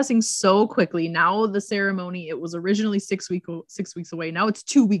 Time is passing so quickly. Now the ceremony, it was originally 6 weeks away. Now it's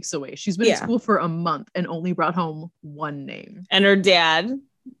 2 weeks away. She's been at school for a month and only brought home one name. And her dad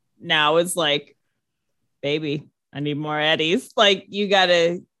now is like, baby, I need more Eddies. Like, you got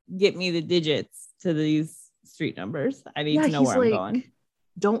to get me the digits to these street numbers. I need to know where I'm going.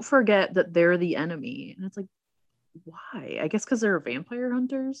 Don't forget that they're the enemy. And it's like, why? I guess because they're vampire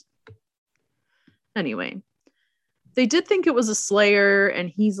hunters. Anyway, they did think it was a slayer, and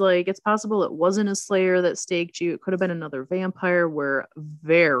he's like, it's possible it wasn't a slayer that staked you. It could have been another vampire. We're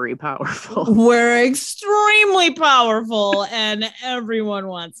very powerful. We're extremely powerful, and everyone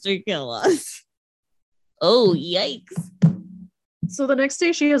wants to kill us. Oh, yikes. So the next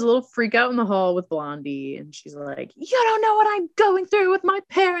day she has a little freak out in the hall with Blondie, and she's like, you don't know what I'm going through with my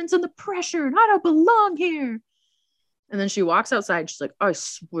parents and the pressure, and I don't belong here. And then she walks outside. She's like, I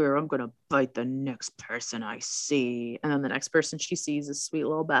swear I'm going to bite the next person I see. And then the next person she sees is sweet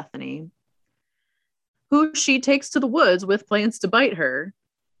little Bethany, who she takes to the woods with plans to bite her.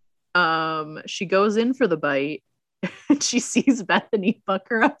 She goes in for the bite, and she sees Bethany fuck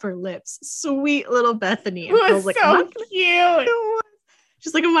her up her lips. Sweet little Bethany. And it was like, so cute.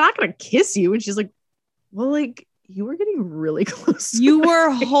 She's like, I'm not going to kiss you. And she's like, well, like, you were getting really close. You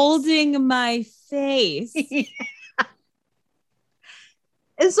were holding my face. Yeah.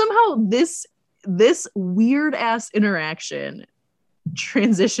 And somehow this weird ass interaction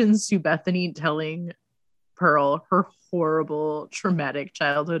transitions to Bethany telling Pearl her horrible traumatic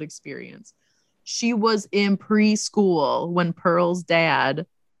childhood experience. She was in preschool when Pearl's dad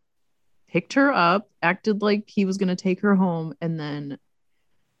picked her up, acted like he was going to take her home, and then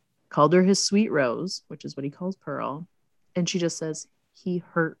called her his sweet rose, which is what he calls Pearl. And she just says, he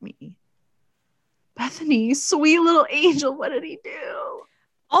hurt me. Bethany, sweet little angel, what did he do?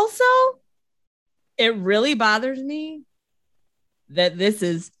 Also, it really bothers me that this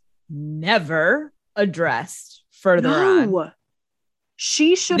is never addressed further on.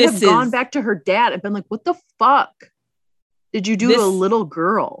 She should have gone back to her dad and been like, what the fuck did you do to a little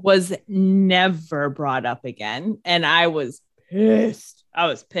girl? Was never brought up again. And I was pissed.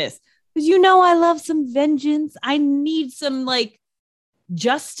 Because I love some vengeance. I need some like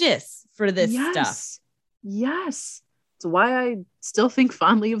justice for this stuff. Yes. That's why I still think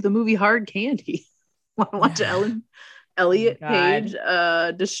fondly of the movie Hard Candy. Want to watch Ellen Elliot God.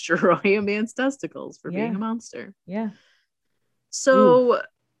 Page destroy a man's testicles for being Yeah. a monster. Yeah. So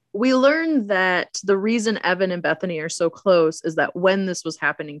we learned that the reason Evan and Bethany are so close is that when this was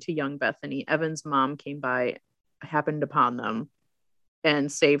happening to young Bethany, Evan's mom came by, happened upon them,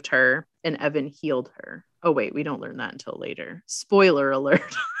 and saved her, and Evan healed her. Oh, wait, we don't learn that until later. Spoiler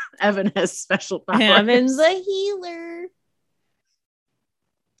alert. Evan has special powers. Evan's a healer.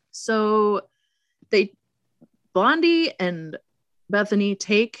 So Blondie and Bethany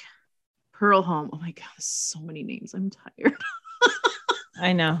take Pearl home. Oh my God, so many names. I'm tired.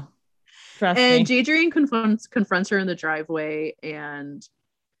 I know. Trust and me. Jadrian confronts her in the driveway, and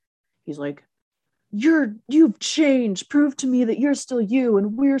he's like, you've changed. Prove to me that you're still you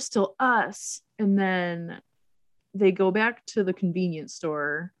and we're still us. And then they go back to the convenience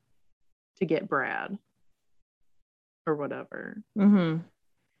store to get Brad or whatever. Mm-hmm.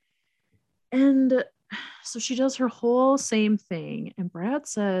 And so she does her whole same thing. And Brad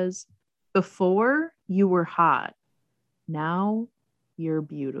says, before you were hot, now you're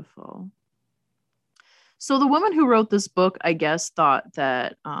beautiful. So the woman who wrote this book, I guess, thought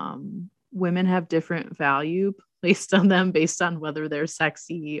that women have different value placed on them based on whether they're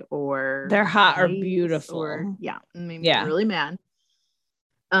sexy or they're hot or nice beautiful. Or, yeah, made me really mad.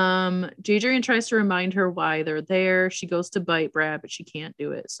 Jadrian tries to remind her why they're there. She goes to bite Brad, but she can't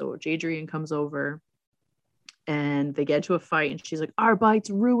do it. So Jadrian comes over and they get into a fight, and she's like, our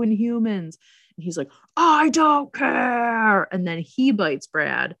bites ruin humans. And he's like, I don't care. And then he bites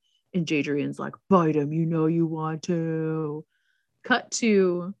Brad, and Jadrian's like, bite him, you know you want to. Cut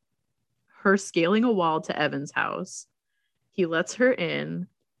to her scaling a wall to Evan's house. He lets her in,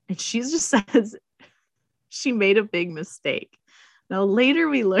 and she just says she made a big mistake. Now later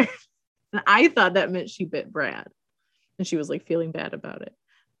we learned, and I thought that meant she bit Brad, and she was like feeling bad about it.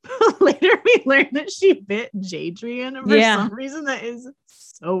 But later we learned that she bit Jadrian, and for some reason that is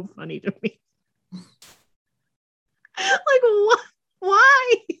so funny to me. Like, what?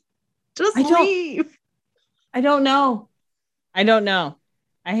 Why? Just leave. I don't know.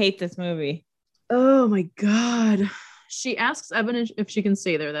 I hate this movie. Oh my God. She asks Evan if she can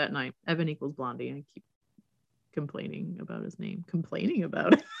stay there that night. Evan equals Blondie. I keep complaining about his name. Complaining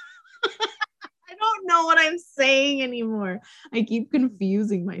about it. I don't know what I'm saying anymore. I keep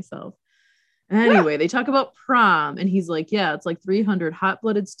confusing myself. Anyway, they talk about prom, and he's like, yeah, it's like 300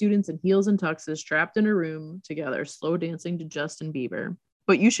 hot-blooded students in heels and tuxes trapped in a room together, slow dancing to Justin Bieber.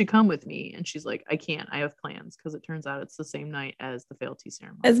 But you should come with me. And she's like, I can't. I have plans, because it turns out it's the same night as the fealty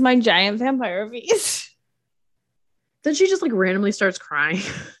ceremony. As my giant vampire feast. Then she just like randomly starts crying.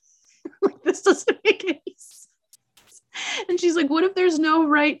 Like, this doesn't make any sense. And she's like, what if there's no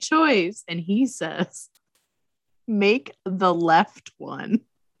right choice? And he says, make the left one.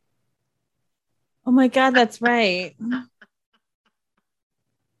 Oh my God, that's right.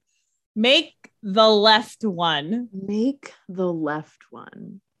 Make the left one. Make the left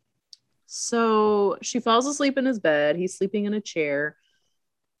one. So she falls asleep in his bed. He's sleeping in a chair.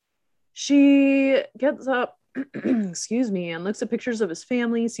 She gets up, excuse me, and looks at pictures of his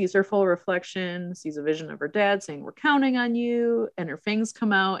family, sees her full reflection, sees a vision of her dad saying, we're counting on you. And her fangs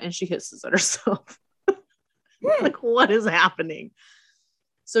come out, and she hisses at herself. Like, what is happening?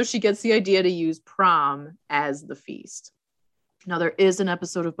 So she gets the idea to use prom as the feast. Now, there is an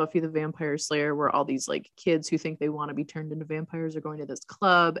episode of Buffy the Vampire Slayer where all these like kids who think they want to be turned into vampires are going to this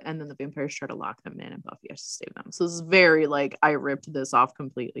club, and then the vampires try to lock them in, and Buffy has to save them. So this is very like, I ripped this off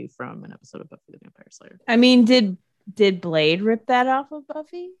completely from an episode of Buffy the Vampire Slayer. I mean, did Blade rip that off of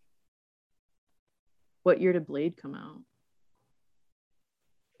Buffy? What year did Blade come out?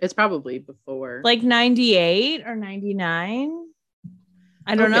 It's probably before. Like 98 or 99?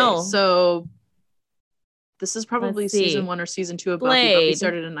 I don't know. So this is probably season 1 or season 2 of Buffy. Buffy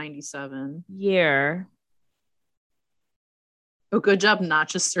started in 97. Year. Oh, good job not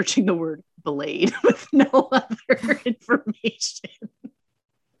just searching the word Blade with no other information.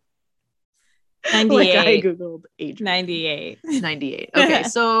 98. Like I googled age. 98. 98. Okay,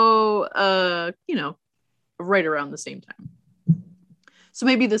 so right around the same time. So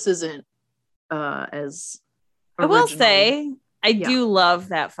maybe this isn't as original. I will say I do love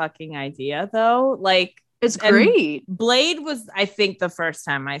that fucking idea though. Like, it's great. Blade was, I think, the first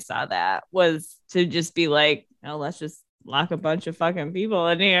time I saw that was to just be like, oh, let's just lock a bunch of fucking people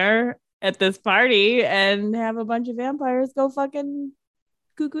in here at this party and have a bunch of vampires go fucking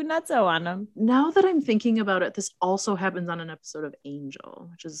cuckoo nutso on them. Now that I'm thinking about it, this also happens on an episode of Angel,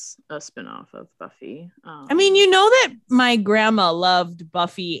 which is a spinoff of Buffy. I mean, you know that my grandma loved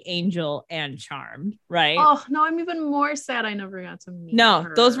Buffy, Angel, and Charmed, right? Oh, no, I'm even more sad I never got to meet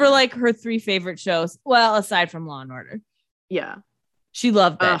her. Those were like her 3 favorite shows. Well, aside from Law and Order. Yeah. She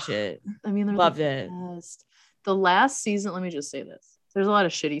loved that shit. I mean, loved it. Best. The last season, let me just say this. There's a lot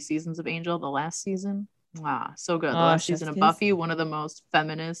of shitty seasons of Angel. The last season, wow, so good. The last season of Buffy, one of the most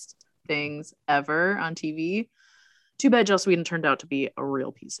feminist things ever on TV. Too bad Joss Whedon turned out to be a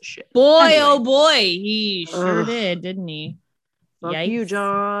real piece of shit. Oh boy, he sure did, didn't he? Fuck you,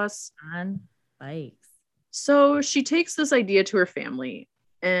 Joss. On bikes. So she takes this idea to her family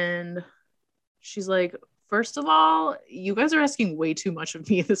and she's like, first of all, you guys are asking way too much of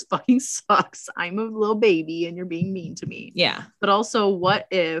me. This fucking sucks. I'm a little baby and you're being mean to me. Yeah. But also, what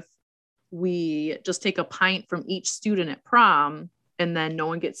if we just take a pint from each student at prom and then no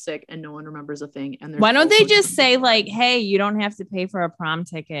one gets sick and no one remembers a thing? And why don't they just say like, hey, you don't have to pay for a prom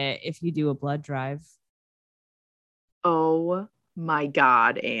ticket if you do a blood drive? Oh my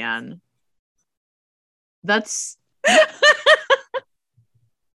God, Anne. That's...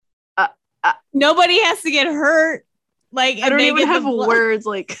 Nobody has to get hurt. Like, I don't even have words.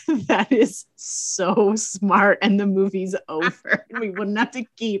 Like, that is so smart. And the movie's over. We wouldn't have to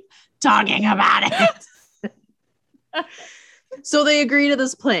keep talking about it. So they agree to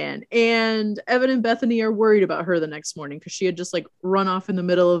this plan. And Evan and Bethany are worried about her the next morning because she had just like run off in the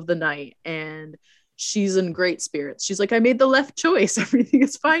middle of the night. And she's in great spirits. She's like, I made the left choice. Everything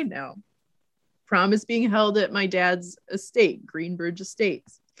is fine now. Prom is being held at my dad's estate, Greenbridge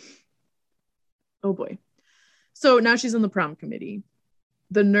Estates. Oh boy. So now she's on the prom committee.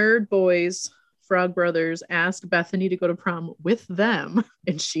 The nerd boys, Frog Brothers, ask Bethany to go to prom with them,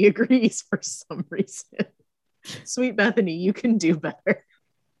 and she agrees for some reason. Sweet Bethany, you can do better.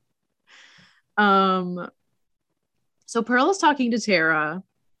 So Pearl is talking to Tara,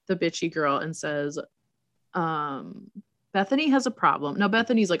 the bitchy girl, and says, Bethany has a problem. Now,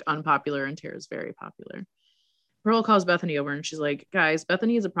 Bethany's like unpopular and Tara's very popular. Pearl calls Bethany over and she's like, guys,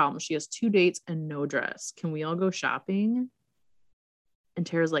 Bethany has a problem. She has 2 dates and no dress. Can we all go shopping? And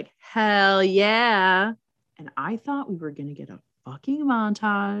Tara's like, hell yeah. And I thought we were going to get a fucking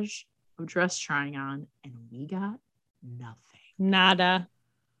montage of dress trying on, and we got nothing. Nada.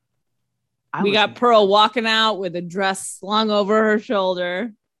 We got Pearl walking out with a dress slung over her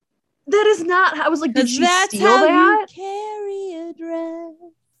shoulder. That is not, I was like, did she steal how that? You carry a dress.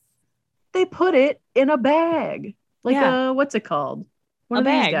 They put it in a bag. Like what's it called? One of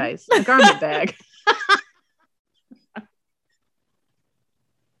these guys. A garment bag.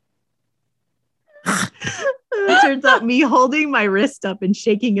 It turns out me holding my wrist up and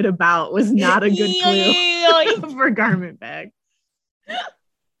shaking it about was not a good clue for a garment bag.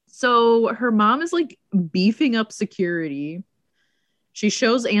 So her mom is like beefing up security. She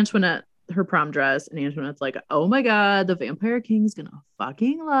shows Antoinette her prom dress, and Antoinette's like, oh my God, the Vampire King's gonna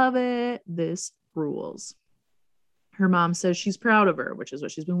fucking love it. This rules. Her mom says she's proud of her, which is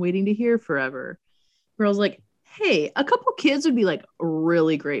what she's been waiting to hear forever. Pearl's like, hey, a couple kids would be like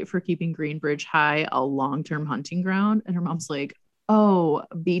really great for keeping Greenbridge High a long-term hunting ground. And her mom's like, oh,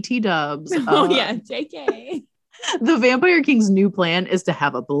 BT dubs. Oh yeah, JK. The Vampire King's new plan is to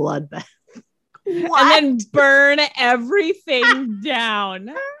have a bloodbath. And then burn everything down.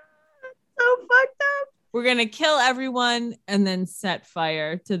 So fucked up. We're gonna kill everyone and then set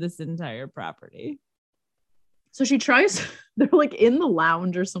fire to this entire property. So she tries, they're like in the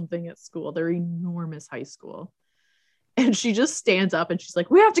lounge or something at school, their enormous high school. And she just stands up and she's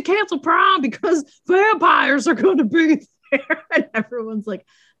like, we have to cancel prom because vampires are going to be there. And everyone's like,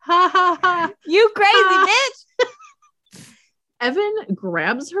 ha ha ha. You crazy bitch. Evan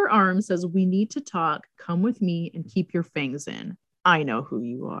grabs her arm, says, we need to talk. Come with me and keep your fangs in. I know who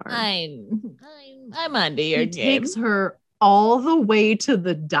you are. I'm under your game. He takes her all the way to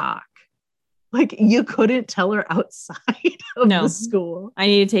the dock. Like, you couldn't tell her outside of the school. I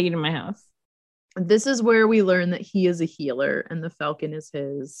need to take it to my house. This is where we learn that he is a healer and the Falcon is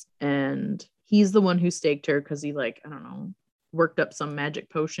his. And he's the one who staked her because he, like, I don't know, worked up some magic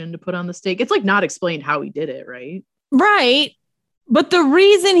potion to put on the stake. It's like not explained how he did it, right? Right. But the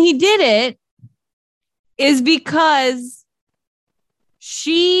reason he did it is because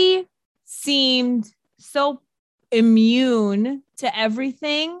she seemed so immune to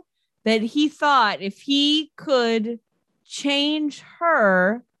everything that he thought if he could change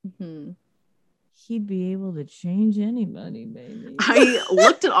her, he'd be able to change anybody, baby. I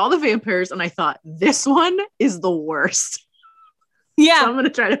looked at all the vampires and I thought, this one is the worst. Yeah. So I'm going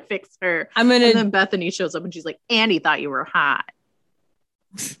to try to fix her. And then Bethany shows up and she's like, Andy thought you were hot.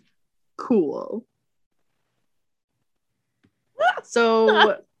 Cool.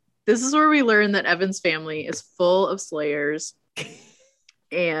 So this is where we learn that Evan's family is full of slayers.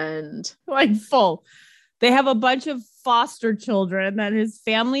 And like full. They have a bunch of foster children that his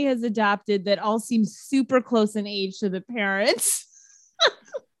family has adopted that all seem super close in age to the parents.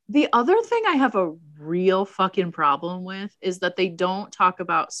 The other thing I have a real fucking problem with is that they don't talk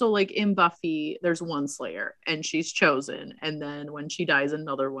about, so like in Buffy, there's one Slayer and she's chosen. And then when she dies,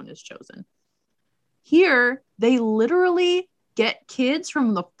 another one is chosen. Here, they literally get kids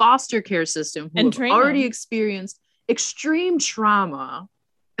from the foster care system who have already experienced extreme trauma.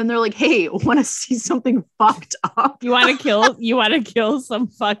 And they're like, hey, want to see something fucked up? You want to kill some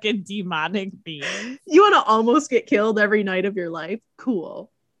fucking demonic being? You want to almost get killed every night of your life?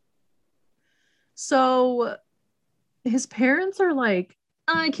 Cool. So his parents are like,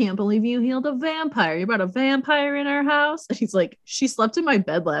 I can't believe you healed a vampire. You brought a vampire in our house? And he's like, she slept in my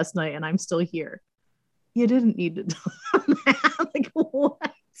bed last night and I'm still here. You didn't need to tell them that. Like,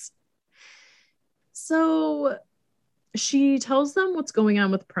 what? So she tells them what's going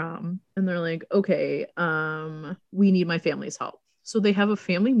on with prom. And they're like, okay, we need my family's help. So they have a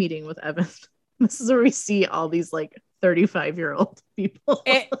family meeting with Evan. This is where we see all these like 35-year-old people.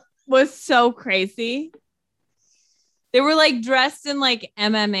 It was so crazy. They were like dressed in like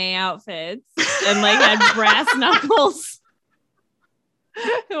MMA outfits and like had brass knuckles.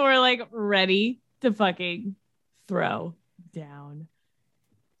 And we're like ready to fucking throw down.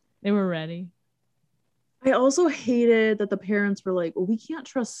 They were ready. I also hated that the parents were like, well, we can't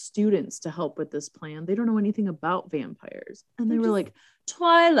trust students to help with this plan. They don't know anything about vampires. And they were like,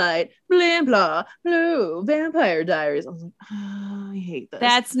 Twilight, blah, blah, blue, Vampire Diaries. I was like, oh, I hate this.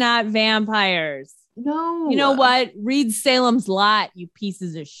 That's not vampires. No. You know what? Read Salem's Lot, you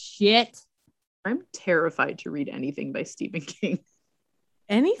pieces of shit. I'm terrified to read anything by Stephen King.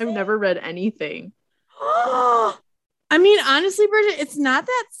 Anything? I've never read anything. I mean, honestly, Bridget, it's not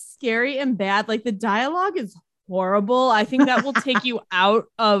that scary and bad. Like the dialogue is horrible. I think that will take you out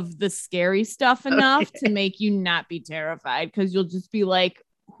of the scary stuff enough to make you not be terrified, because you'll just be like,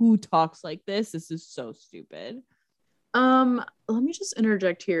 who talks like this? This is so stupid. Let me just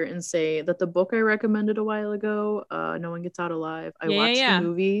interject here and say that the book I recommended a while ago, No One Gets Out Alive, I watched the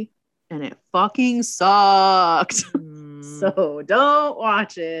movie and it fucking sucked. So don't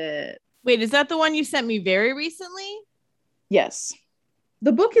watch it. Wait, is that the one you sent me very recently? Yes.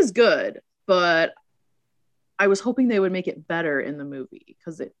 The book is good, but I was hoping they would make it better in the movie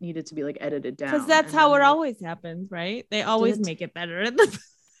because it needed to be like edited down. Because that's how it always happens, right? They always make it better in the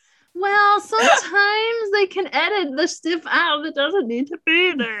Well, sometimes they can edit the stuff out that doesn't need to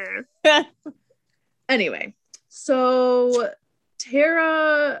be there. Anyway, so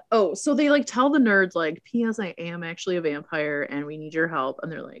Tara, so they like tell the nerds like, P.S. I am actually a vampire and we need your help.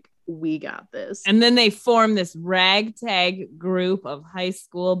 And they're like, we got this. And then they form this ragtag group of high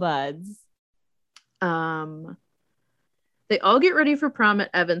school buds. They all get ready for prom at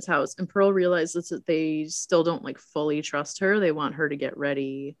Evan's house, and Pearl realizes that they still don't like fully trust her. They want her to get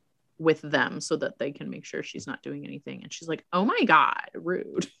ready with them so that they can make sure she's not doing anything. And she's like, oh my God,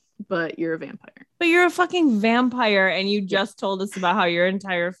 rude. But you're a vampire. But you're a fucking vampire, and you just told us about how your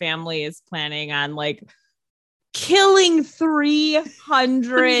entire family is planning on like killing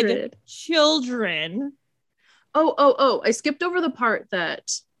 300 children. Oh, I skipped over the part that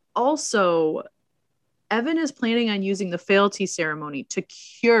also Evan is planning on using the fealty ceremony to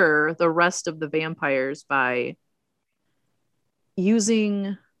cure the rest of the vampires by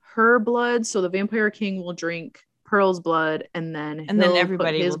using her blood. So the Vampire King will drink Pearl's blood, and then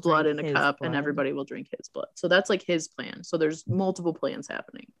everybody put his blood in a cup, and everybody will drink his blood. So that's like his plan. So there's multiple plans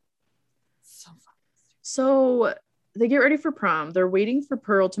happening. So they get ready for prom. They're waiting for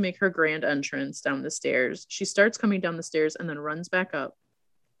Pearl to make her grand entrance down the stairs. She starts coming down the stairs and then runs back up.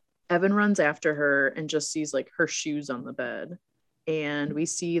 Evan runs after her and just sees like her shoes on the bed. And we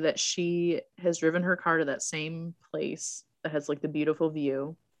see that she has driven her car to that same place that has like the beautiful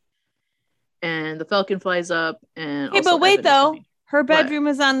view. And the Falcon flies up. And hey, but wait though, her bedroom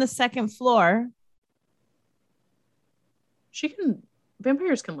is on the second floor.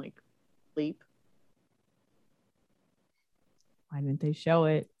 Vampires can like leap. Why didn't they show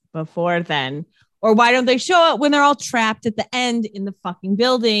it before then? Or why don't they show it when they're all trapped at the end in the fucking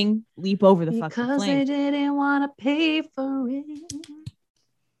building? Leap over the fucking flame. Because they didn't want to pay for it.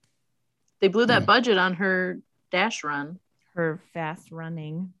 They blew that budget on her dash run. Her fast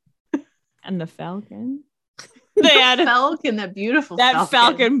running. And the Falcon. They had a Falcon, that beautiful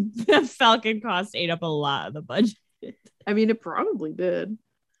Falcon. That Falcon ate up a lot of the budget. I mean, it probably did.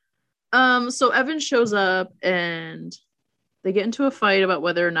 So Evan shows up and They get into a fight about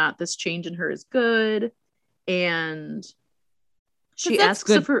whether or not this change in her is good. And she asks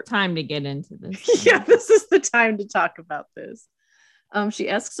good if her time to get into this. Yeah, this is the time to talk about this. She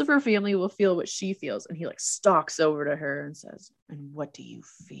asks if her family will feel what she feels, and he like stalks over to her and says, "And what do you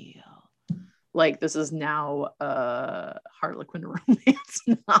feel?" Like this is now a Harlequin romance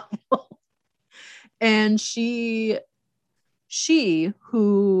novel. And she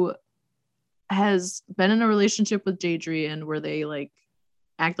who has been in a relationship with Jadrian where they like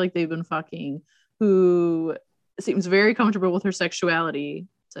act like they've been fucking, who seems very comfortable with her sexuality,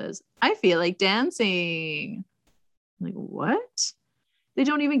 says, "I feel like dancing." I'm like, what? They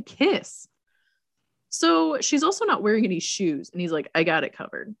don't even kiss. So she's also not wearing any shoes. And he's like, "I got it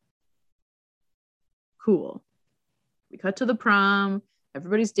covered." Cool. We cut to the prom.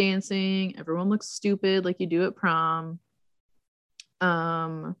 Everybody's dancing. Everyone looks stupid like you do at prom.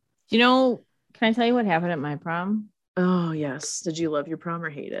 Can I tell you what happened at my prom? Oh, yes. Did you love your prom or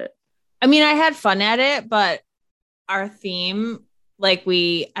hate it? I mean, I had fun at it, but our theme, like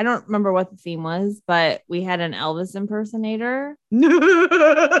I don't remember what the theme was, but we had an Elvis impersonator.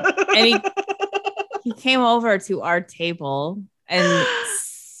 And he came over to our table and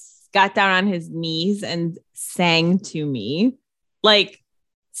got down on his knees and sang to me. Like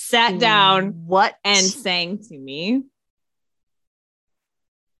sat down and sang to me.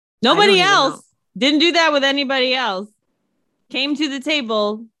 Nobody else didn't do that with anybody else. Came to the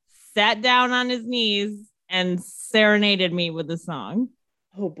table, sat down on his knees, and serenaded me with a song.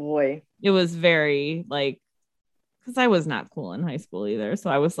 Oh boy. It was very like, because I was not cool in high school either. So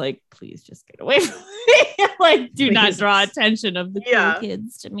I was like, please just get away from me. Like, do not draw attention of the cool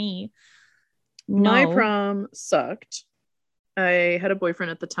kids to me. No. My prom sucked. I had a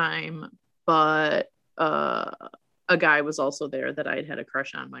boyfriend at the time, but a guy was also there that I'd had a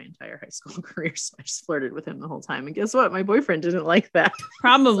crush on my entire high school career. So I just flirted with him the whole time. And guess what? My boyfriend didn't like that.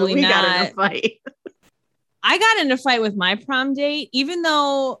 Probably so we not. got in a fight. I got in a fight with my prom date, even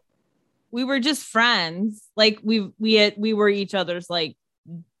though we were just friends. Like we were each other's like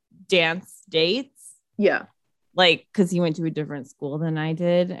dance dates. Yeah. Like, because he went to a different school than I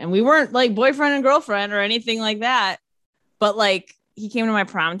did. And we weren't like boyfriend and girlfriend or anything like that. But like, he came to my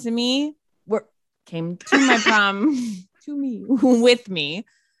prom to me. Came to my prom to me with me.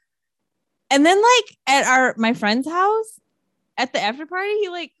 And then like at my friend's house at the after party, he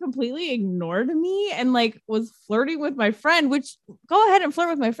like completely ignored me and like was flirting with my friend, which go ahead and flirt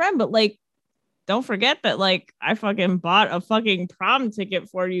with my friend. But like, don't forget that like I fucking bought a fucking prom ticket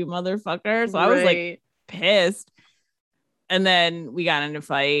for you, motherfucker. So I was like pissed. And then we got in a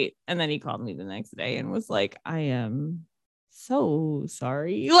fight. And then he called me the next day and was like, "I am so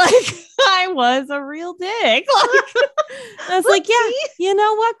sorry." Like I was a real dick. Like, I was like, yeah, you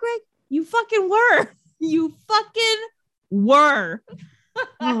know what, Greg? You fucking were. You fucking were.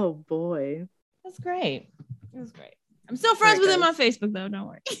 Oh boy. That's great. It was great. I'm still friends with him on Facebook though. Don't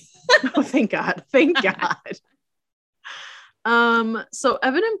worry. Oh, thank God. Thank God. So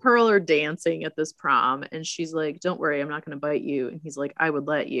Evan and Pearl are dancing at this prom and she's like, "Don't worry, I'm not going to bite you." And he's like, "I would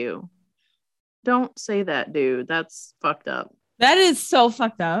let you." Don't say that, dude. That's fucked up. That is so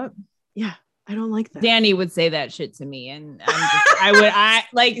fucked up. Yeah, I don't like that. Danny would say that shit to me, and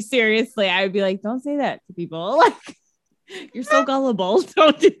seriously, I would be like, "Don't say that to people. Like, you're so gullible.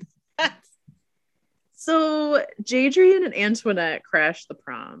 Don't do that." So Jadrian and Antoinette crash the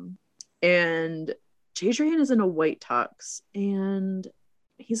prom, and Jadrian is in a white tux, and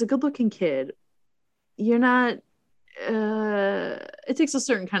he's a good-looking kid. You're not. It takes a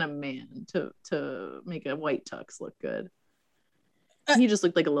certain kind of man to make a white tux look good. He just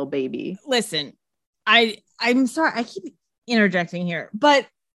looked like a little baby. Listen, I'm sorry, I keep interjecting here, but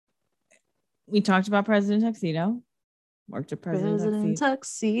we talked about President Tuxedo. Worked at President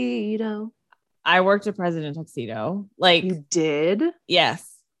Tuxedo. I worked at President Tuxedo. Like, you did? Yes,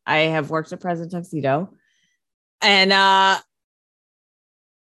 I have worked at President Tuxedo, and I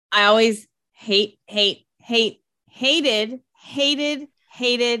always hated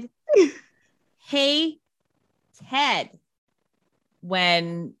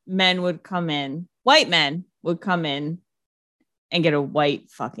when men would come in, white men would come in and get a white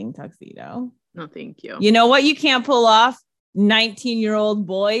fucking tuxedo. No, thank you. You know what you can't pull off? 19-year-old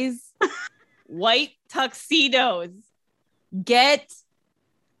boys. White tuxedos. Get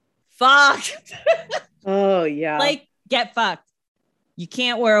fucked. Oh, yeah. Like, get fucked. You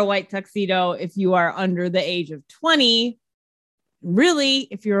can't wear a white tuxedo if you are under the age of 20. Really,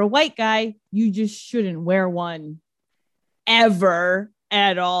 if you're a white guy, you just shouldn't wear one ever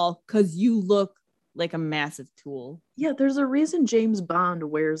at all because you look like a massive tool. Yeah, there's a reason James Bond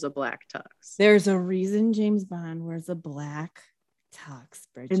wears a black tux. There's a reason James Bond wears a black tux,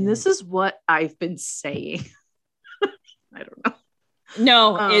 Bridget. And this is what I've been saying. I don't know.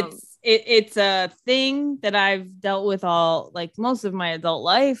 No, it's a thing that I've dealt with most of my adult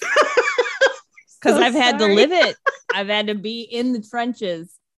life. Because I've had to live it. I've had to be in the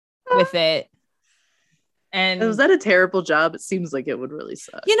trenches with it. And was that a terrible job? It seems like it would really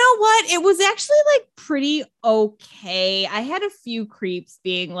suck. You know what? It was actually like pretty okay. I had a few creeps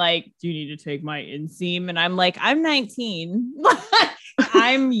being like, do you need to take my inseam? And I'm like, I'm 19.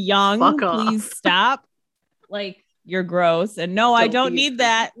 I'm young. Please stop. Like, you're gross. And no, I don't need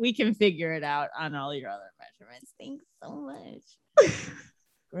that. We can figure it out on all your other measurements. Thanks so much.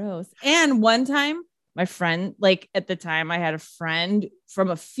 Gross. And one time, my friend, like at the time, I had a friend from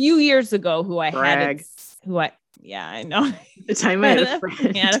a few years ago who I had, yeah, I know. The time I had a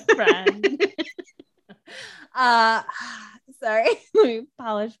friend. Sorry, let me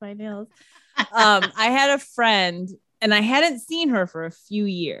polish my nails. I had a friend, and I hadn't seen her for a few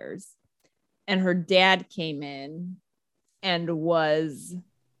years, and her dad came in and was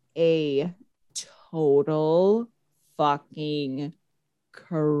a total fucking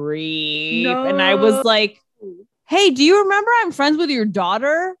creep. No. And I was like, hey, do you remember I'm friends with your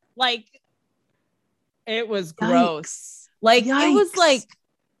daughter? Like, it was gross. Like, Yikes.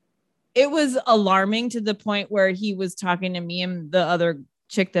 It was alarming to the point where he was talking to me and the other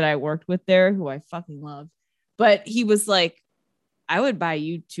chick that I worked with there, who I fucking loved. But he was like, I would buy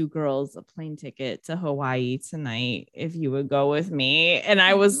you two girls a plane ticket to Hawaii tonight if you would go with me. And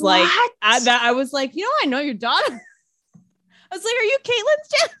I was like, I was like, I know your daughter. I was like, are you Caitlin's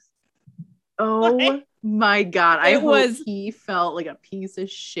chick? Oh my God. I hope he felt like a piece of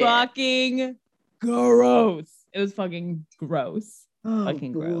shit. Fucking gross. It was fucking gross. Oh,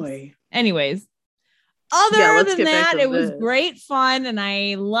 fucking boy. Gross. Anyways, other than that, it was great fun. And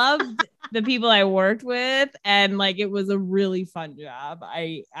I loved the people I worked with. And like, it was a really fun job.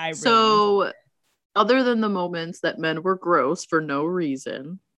 I really other than the moments that men were gross for no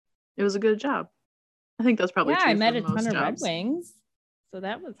reason, it was a good job. I think that's probably true. I met a ton of Red Wings. So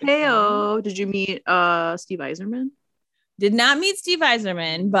that was Heyo. Did you meet Steve Eiserman? Did not meet Steve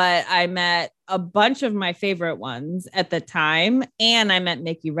Eiserman, but I met a bunch of my favorite ones at the time. And I met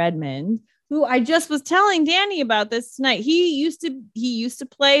Mickey Redmond, who I just was telling Danny about this tonight. He used to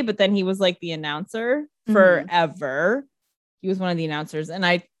play, but then he was like the announcer forever. He was one of the announcers. And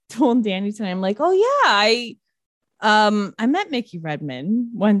I told Danny tonight, I'm like, oh yeah, I met Mickey Redmond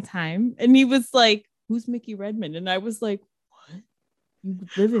one time. And he was like, who's Mickey Redmond? And I was like, what? You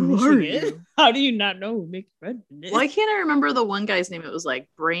live in Michigan? How do you not know who Mickey Redmond is? Why can't I remember the one guy's name? It was like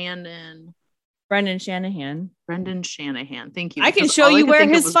Brendan Shanahan. Brendan Shanahan. Thank you. I can show you where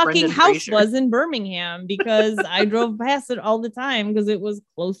his fucking house was in Birmingham because I drove past it all the time because it was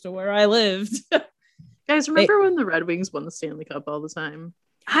close to where I lived. Guys, remember when the Red Wings won the Stanley Cup all the time?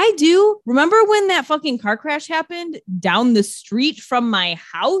 I do. Remember when that fucking car crash happened down the street from my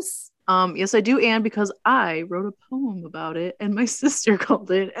house? Yes, I do. And because I wrote a poem about it and my sister called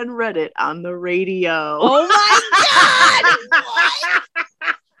it and read it on the radio. Oh my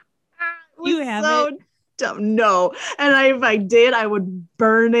God. What? You have it? Dumb. No. And if I did, I would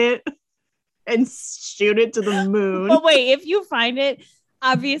burn it and shoot it to the moon. But wait, if you find it,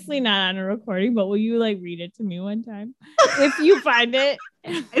 obviously not on a recording, but will you like read it to me one time? If you find it.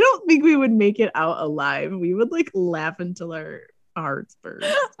 I don't think we would make it out alive. We would like laugh until our hearts burst.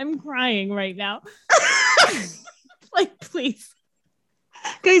 I'm crying right now. Like, please.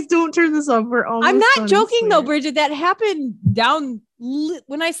 Guys, don't turn this off. We're almost I'm not joking though, Bridget. That happened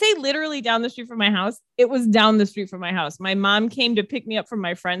when I say literally down the street from my house, it was down the street from my house. My mom came to pick me up from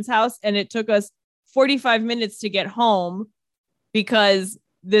my friend's house and it took us 45 minutes to get home because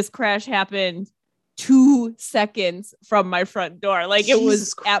this crash happened 2 seconds from my front door. Like it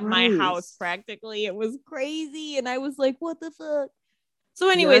was at my house practically. It was crazy. And I was like, what the fuck? So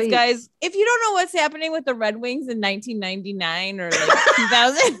anyways, guys, if you don't know what's happening with the Red Wings in 1999 or like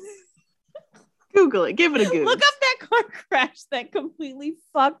 2000, Google it. Give it a Google. Look up that car crash that completely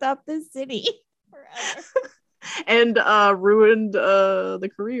fucked up the city forever. And ruined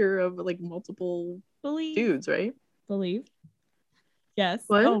the career of like multiple dudes, right? Believe. Yes.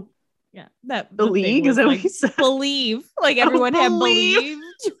 What? Oh, yeah. The league is that like, what you said? Believe. Like everyone had believed.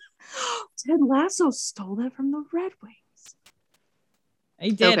 Ted Lasso stole that from the Red Wings. I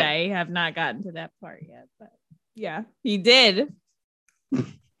did. Okay. I have not gotten to that part yet, but yeah, he did.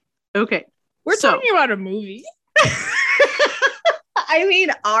 Okay. We're talking about a movie. I I mean,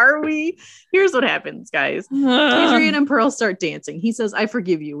 are we? Here's what happens, guys. Adrian and Pearl start dancing. He says, I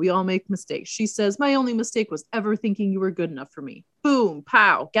forgive you. We all make mistakes. She says, my only mistake was ever thinking you were good enough for me. Boom,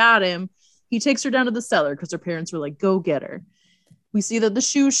 pow, got him. He takes her down to the cellar because her parents were like, go get her. We see that the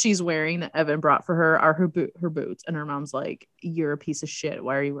shoes she's wearing that Evan brought for her are her boots. And her mom's like, you're a piece of shit.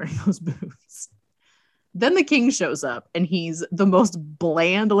 Why are you wearing those boots? Then the king shows up and he's the most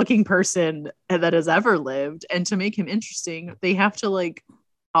bland looking person that has ever lived. And to make him interesting, they have to like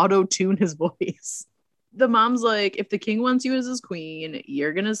auto-tune his voice. The mom's like, if the king wants you as his queen,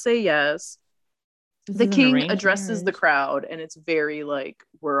 you're going to say yes. The king addresses the crowd and it's very like,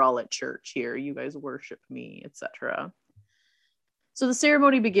 we're all at church here. You guys worship me, etc. So the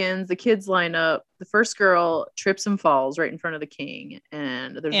ceremony begins. The kids line up. The first girl trips and falls right in front of the king.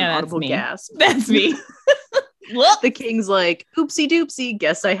 And there's an audible gasp. That's me. The king's like, oopsie doopsie,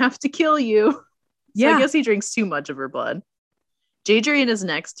 guess I have to kill you. So I guess he drinks too much of her blood. Jadrian is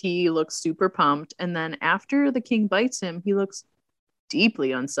next. He looks super pumped. And then after the king bites him, he looks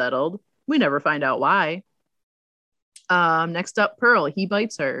deeply unsettled. We never find out why. Next up, Pearl. He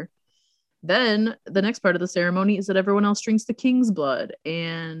bites her. Then the next part of the ceremony is that everyone else drinks the king's blood.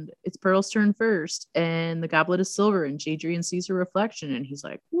 And it's Pearl's turn first. And the goblet is silver. And Jadrian sees her reflection. And he's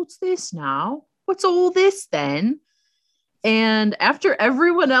like, what's this now? What's all this then? And after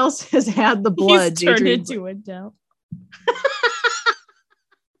everyone else has had the blood, he's turned into Adele.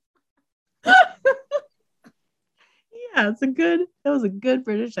 Yeah, that was a good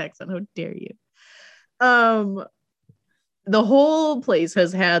British accent. How dare you? The whole place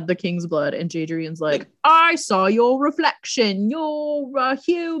has had the king's blood, and Jadrian's like, I saw your reflection, you're a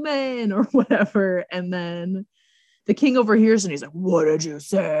human, or whatever. And then the king overhears and he's like, what did you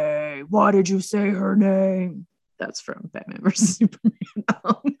say? Why did you say her name? That's from Batman vs. Superman.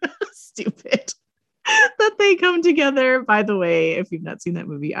 Stupid. That they come together. By the way, if you've not seen that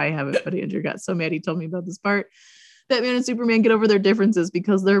movie, I haven't, but Andrew got so mad he told me about this part. Batman and Superman get over their differences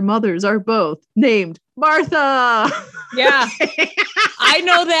because their mothers are both named Martha. Yeah. I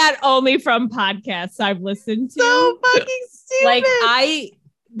know that only from podcasts I've listened to. So fucking stupid. Like I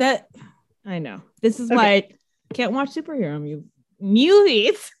know. This is why I can't watch superhero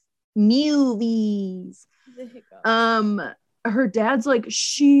movies. Her dad's like,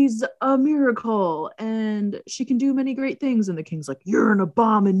 she's a miracle and she can do many great things. And the king's like, you're an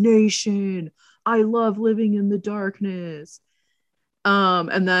abomination. I love living in the darkness.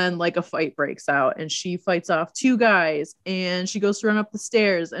 And then like a fight breaks out and she fights off two guys and she goes to run up the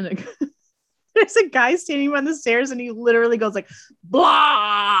stairs and there's a guy standing on the stairs and he literally goes like,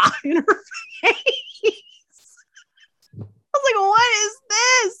 blah, in her face. I was like, what is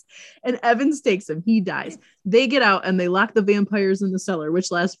this? And Evan stakes him. He dies. They get out and they lock the vampires in the cellar,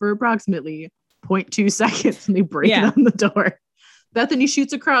 which lasts for approximately 0.2 seconds and they break down the door. Bethany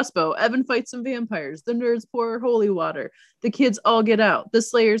shoots a crossbow. Evan fights some vampires. The nerds pour holy water. The kids all get out. The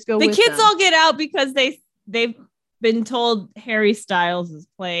slayers go with them. The kids all get out because they've been told Harry Styles is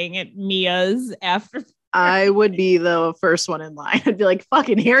playing at Mia's after. I would be the first one in line. I'd be like,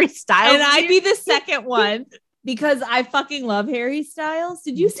 fucking Harry Styles. And I'd be the second one because I fucking love Harry Styles.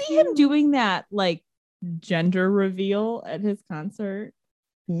 Did you see him doing that like gender reveal at his concert?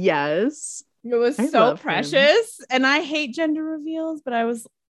 Yes. It was so precious. And I hate gender reveals, but I was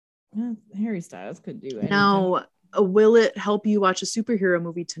Harry Styles could do it. Now, will it help you watch a superhero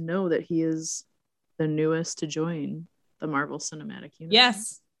movie to know that he is the newest to join the Marvel Cinematic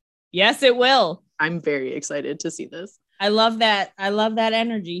Universe? Yes, it will. I'm very excited to see this. I love that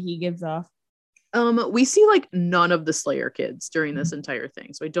energy he gives off. We see like none of the Slayer kids during this entire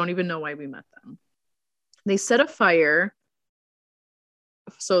thing, so I don't even know why we met them. They set a fire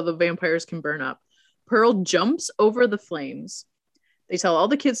so the vampires can burn up. Pearl jumps over the flames. They tell all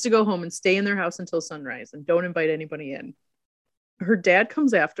the kids to go home and stay in their house until sunrise and don't invite anybody in. Her dad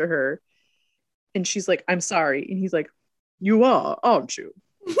comes after her and she's like, I'm sorry. And he's like, you are, aren't you?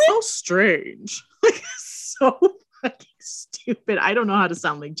 How strange. Like, so fucking stupid. I don't know how to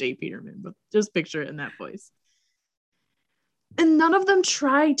sound like Jay Peterman, but just picture it in that voice. And none of them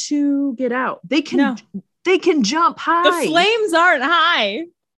try to get out. They can jump high. The flames aren't high.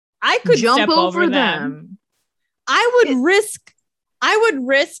 I could jump step over them. I would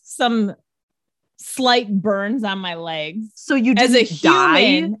risk some slight burns on my legs. So you didn't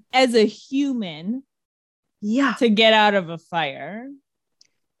die as a human. Yeah. To get out of a fire.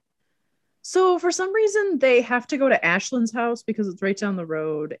 So for some reason they have to go to Ashlyn's house because it's right down the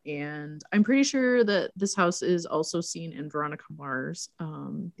road. And I'm pretty sure that this house is also seen in Veronica Mars,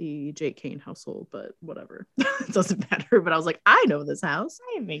 the Jake Kane household, but whatever. It doesn't matter. But I was like, I know this house.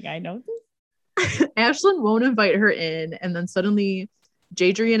 I think I know this. Ashlyn won't invite her in. And then suddenly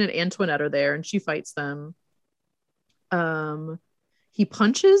Jadrian and Antoinette are there, and she fights them. He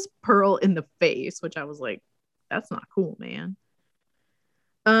punches Pearl in the face, which I was like, that's not cool, man.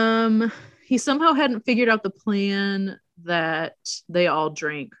 He somehow hadn't figured out the plan that they all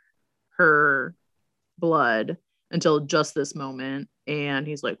drank her blood until just this moment. And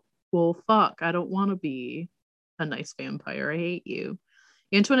he's like, well, fuck, I don't want to be a nice vampire. I hate you.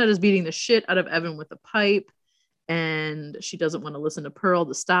 Antoinette is beating the shit out of Evan with a pipe, and she doesn't want to listen to Pearl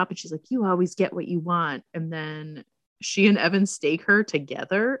to stop. And she's like, you always get what you want. And then she and Evan stake her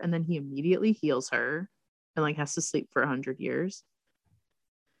together, and then he immediately heals her and like has to sleep for 100 years.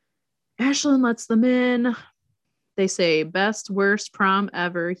 Ashlyn lets them in. They say best, worst prom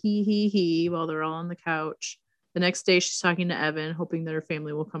ever. He, while they're all on the couch. The next day, she's talking to Evan, hoping that her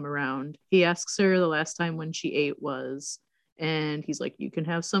family will come around. He asks her the last time when she ate was, and he's like, you can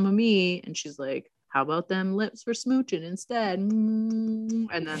have some of me. And she's like, how about them lips for smooching instead? And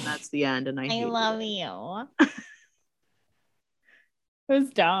then that's the end. And I love you. It was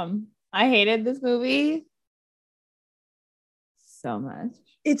dumb. I hated this movie so much.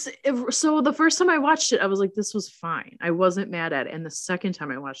 So the first time I watched it, I was like, this was fine. I wasn't mad at it. And the second time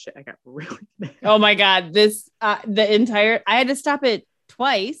I watched it, I got really mad. Oh my God. I had to stop it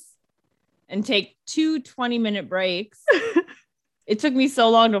twice and take 2 20-minute breaks. It took me so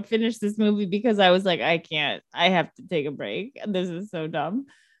long to finish this movie because I was like, I have to take a break. This is so dumb.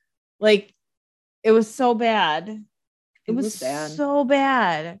 Like, it was so bad. It was bad. So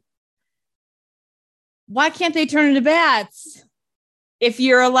bad. Why can't they turn into bats? If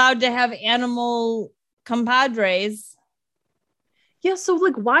you're allowed to have animal compadres. Yeah, so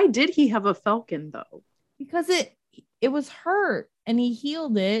like, why did he have a falcon though? Because it was hurt and he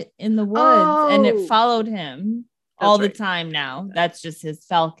healed it in the woods and it followed him all the time now. That's just his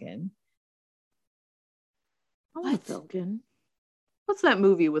falcon. What falcon? What's that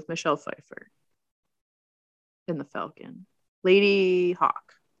movie with Michelle Pfeiffer? In the Falcon. Lady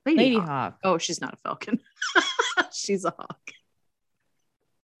Hawk. Lady Hawk. Oh, she's not a falcon. She's a hawk.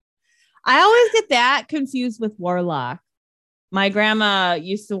 I always get that confused with Warlock. My grandma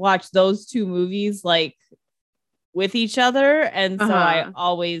used to watch those two movies like with each other. And so I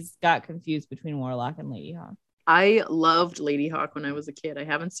always got confused between Warlock and Lady Hawk. I loved Lady Hawk when I was a kid. I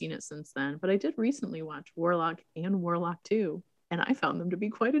haven't seen it since then, but I did recently watch Warlock and Warlock 2, and I found them to be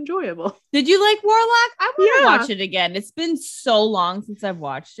quite enjoyable. Did you like Warlock? I want to watch it again. It's been so long since I've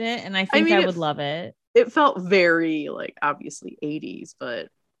watched it, and I think I would love it. It felt very like obviously 80s, but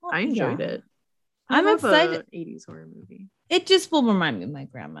I enjoyed it. I'm excited. 80s horror movie. It just will remind me of my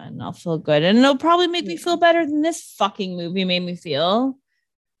grandma, and I'll feel good, and it'll probably make me feel better than this fucking movie made me feel.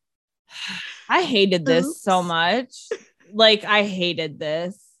 I hated this so much. Like, I hated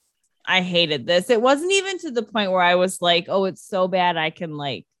this. It wasn't even to the point where I was like, oh, it's so bad I can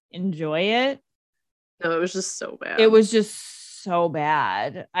like enjoy it. No, it was just so bad. It was just so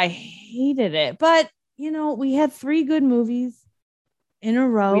bad. I hated it. But, you know, we had 3 good movies in a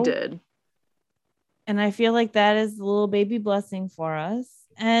row. We did. And I feel like that is a little baby blessing for us.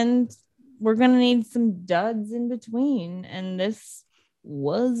 And we're going to need some duds in between. And this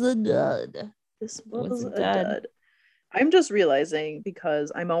was a dud. This was a dud. I'm just realizing,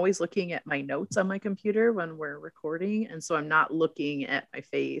 because I'm always looking at my notes on my computer when we're recording, and so I'm not looking at my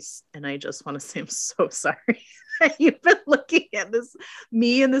face, and I just want to say I'm so sorry. You've been looking at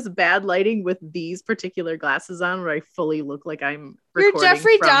me in this bad lighting with these particular glasses on, where I fully look like I'm recording your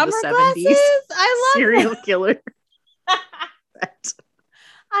Jeffrey from Dahmer the 70s. Glasses? I love serial killer.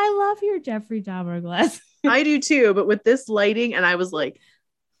 I love your Jeffrey Dahmer glasses. I do too, but with this lighting, and I was like,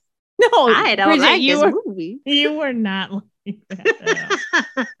 no, I don't Bridget, like this movie. You were not like that.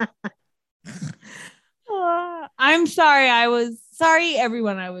 I'm sorry. I was sorry,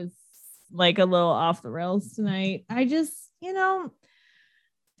 everyone. I was like a little off the rails tonight. I just,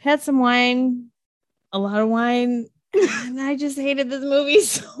 had some wine, a lot of wine, and I just hated this movie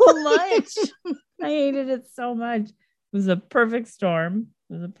so much. I hated it so much. It was a perfect storm.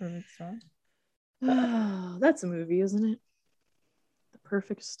 Oh, that's a movie, isn't it? The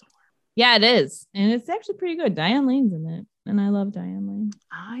Perfect Storm. Yeah, it is. And it's actually pretty good. Diane Lane's in it. And I love Diane Lane.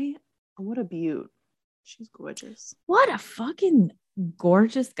 What a beaut. She's gorgeous. What a fucking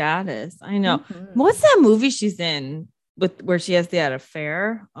gorgeous goddess. I know. Mm-hmm. What's that movie she's in where she has that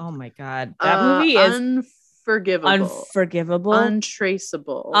affair? Oh my God. That movie is Unforgivable.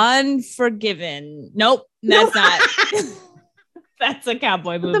 Untraceable. Unforgiven. Nope. That's not. That's a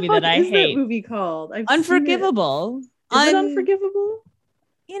cowboy movie that I hate. That movie called? Unforgivable. Is it Unforgivable?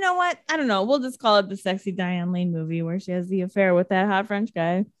 You know what? I don't know. We'll just call it the sexy Diane Lane movie where she has the affair with that hot French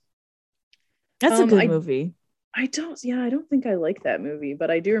guy. That's a good movie. I don't think I like that movie, but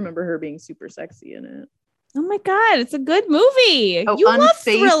I do remember her being super sexy in it. Oh my God, it's a good movie. Oh, You love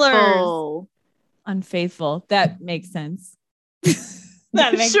thrillers. Unfaithful. Unfaithful. That makes sense.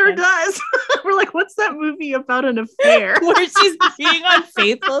 That sure does. We're like, what's that movie about an affair? Where she's being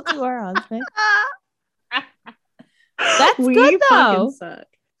unfaithful to her husband. That's good though. Suck.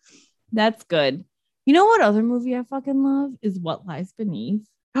 That's good. You know what other movie I fucking love is What Lies Beneath.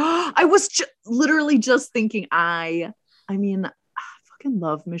 I was literally just thinking. I fucking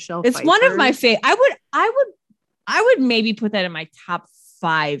love Michelle. It's Pfeiffer. one of my favorite. I would maybe put that in my top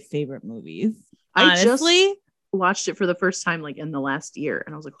 5 favorite movies. Honestly, I just watched it for the first time like in the last year,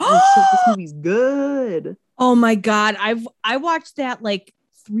 and I was like, "Oh shit, this movie's good." Oh my God, I watched that like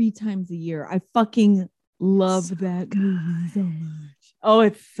 3 times a year. I fucking love that movie so much. Oh,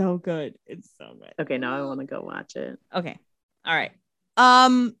 it's so good. It's so good. Okay, now I want to go watch it. Okay, all right.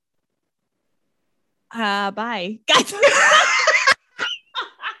 Bye, guys.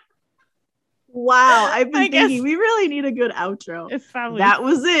 Wow, I've been thinking we really need a good outro. That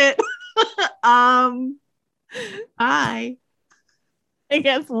was it. Bye. I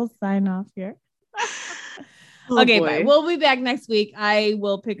guess we'll sign off here. Okay, bye. We'll be back next week. I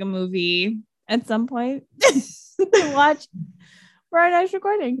will pick a movie at some point to watch for our next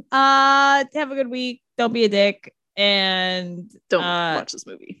recording. Have a good week. Don't be a dick. And don't watch this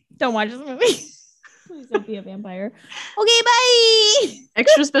movie. Don't watch this movie. Please don't be a vampire. Okay, bye.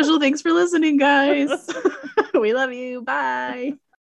 Extra special thanks for listening, guys. We love you. Bye.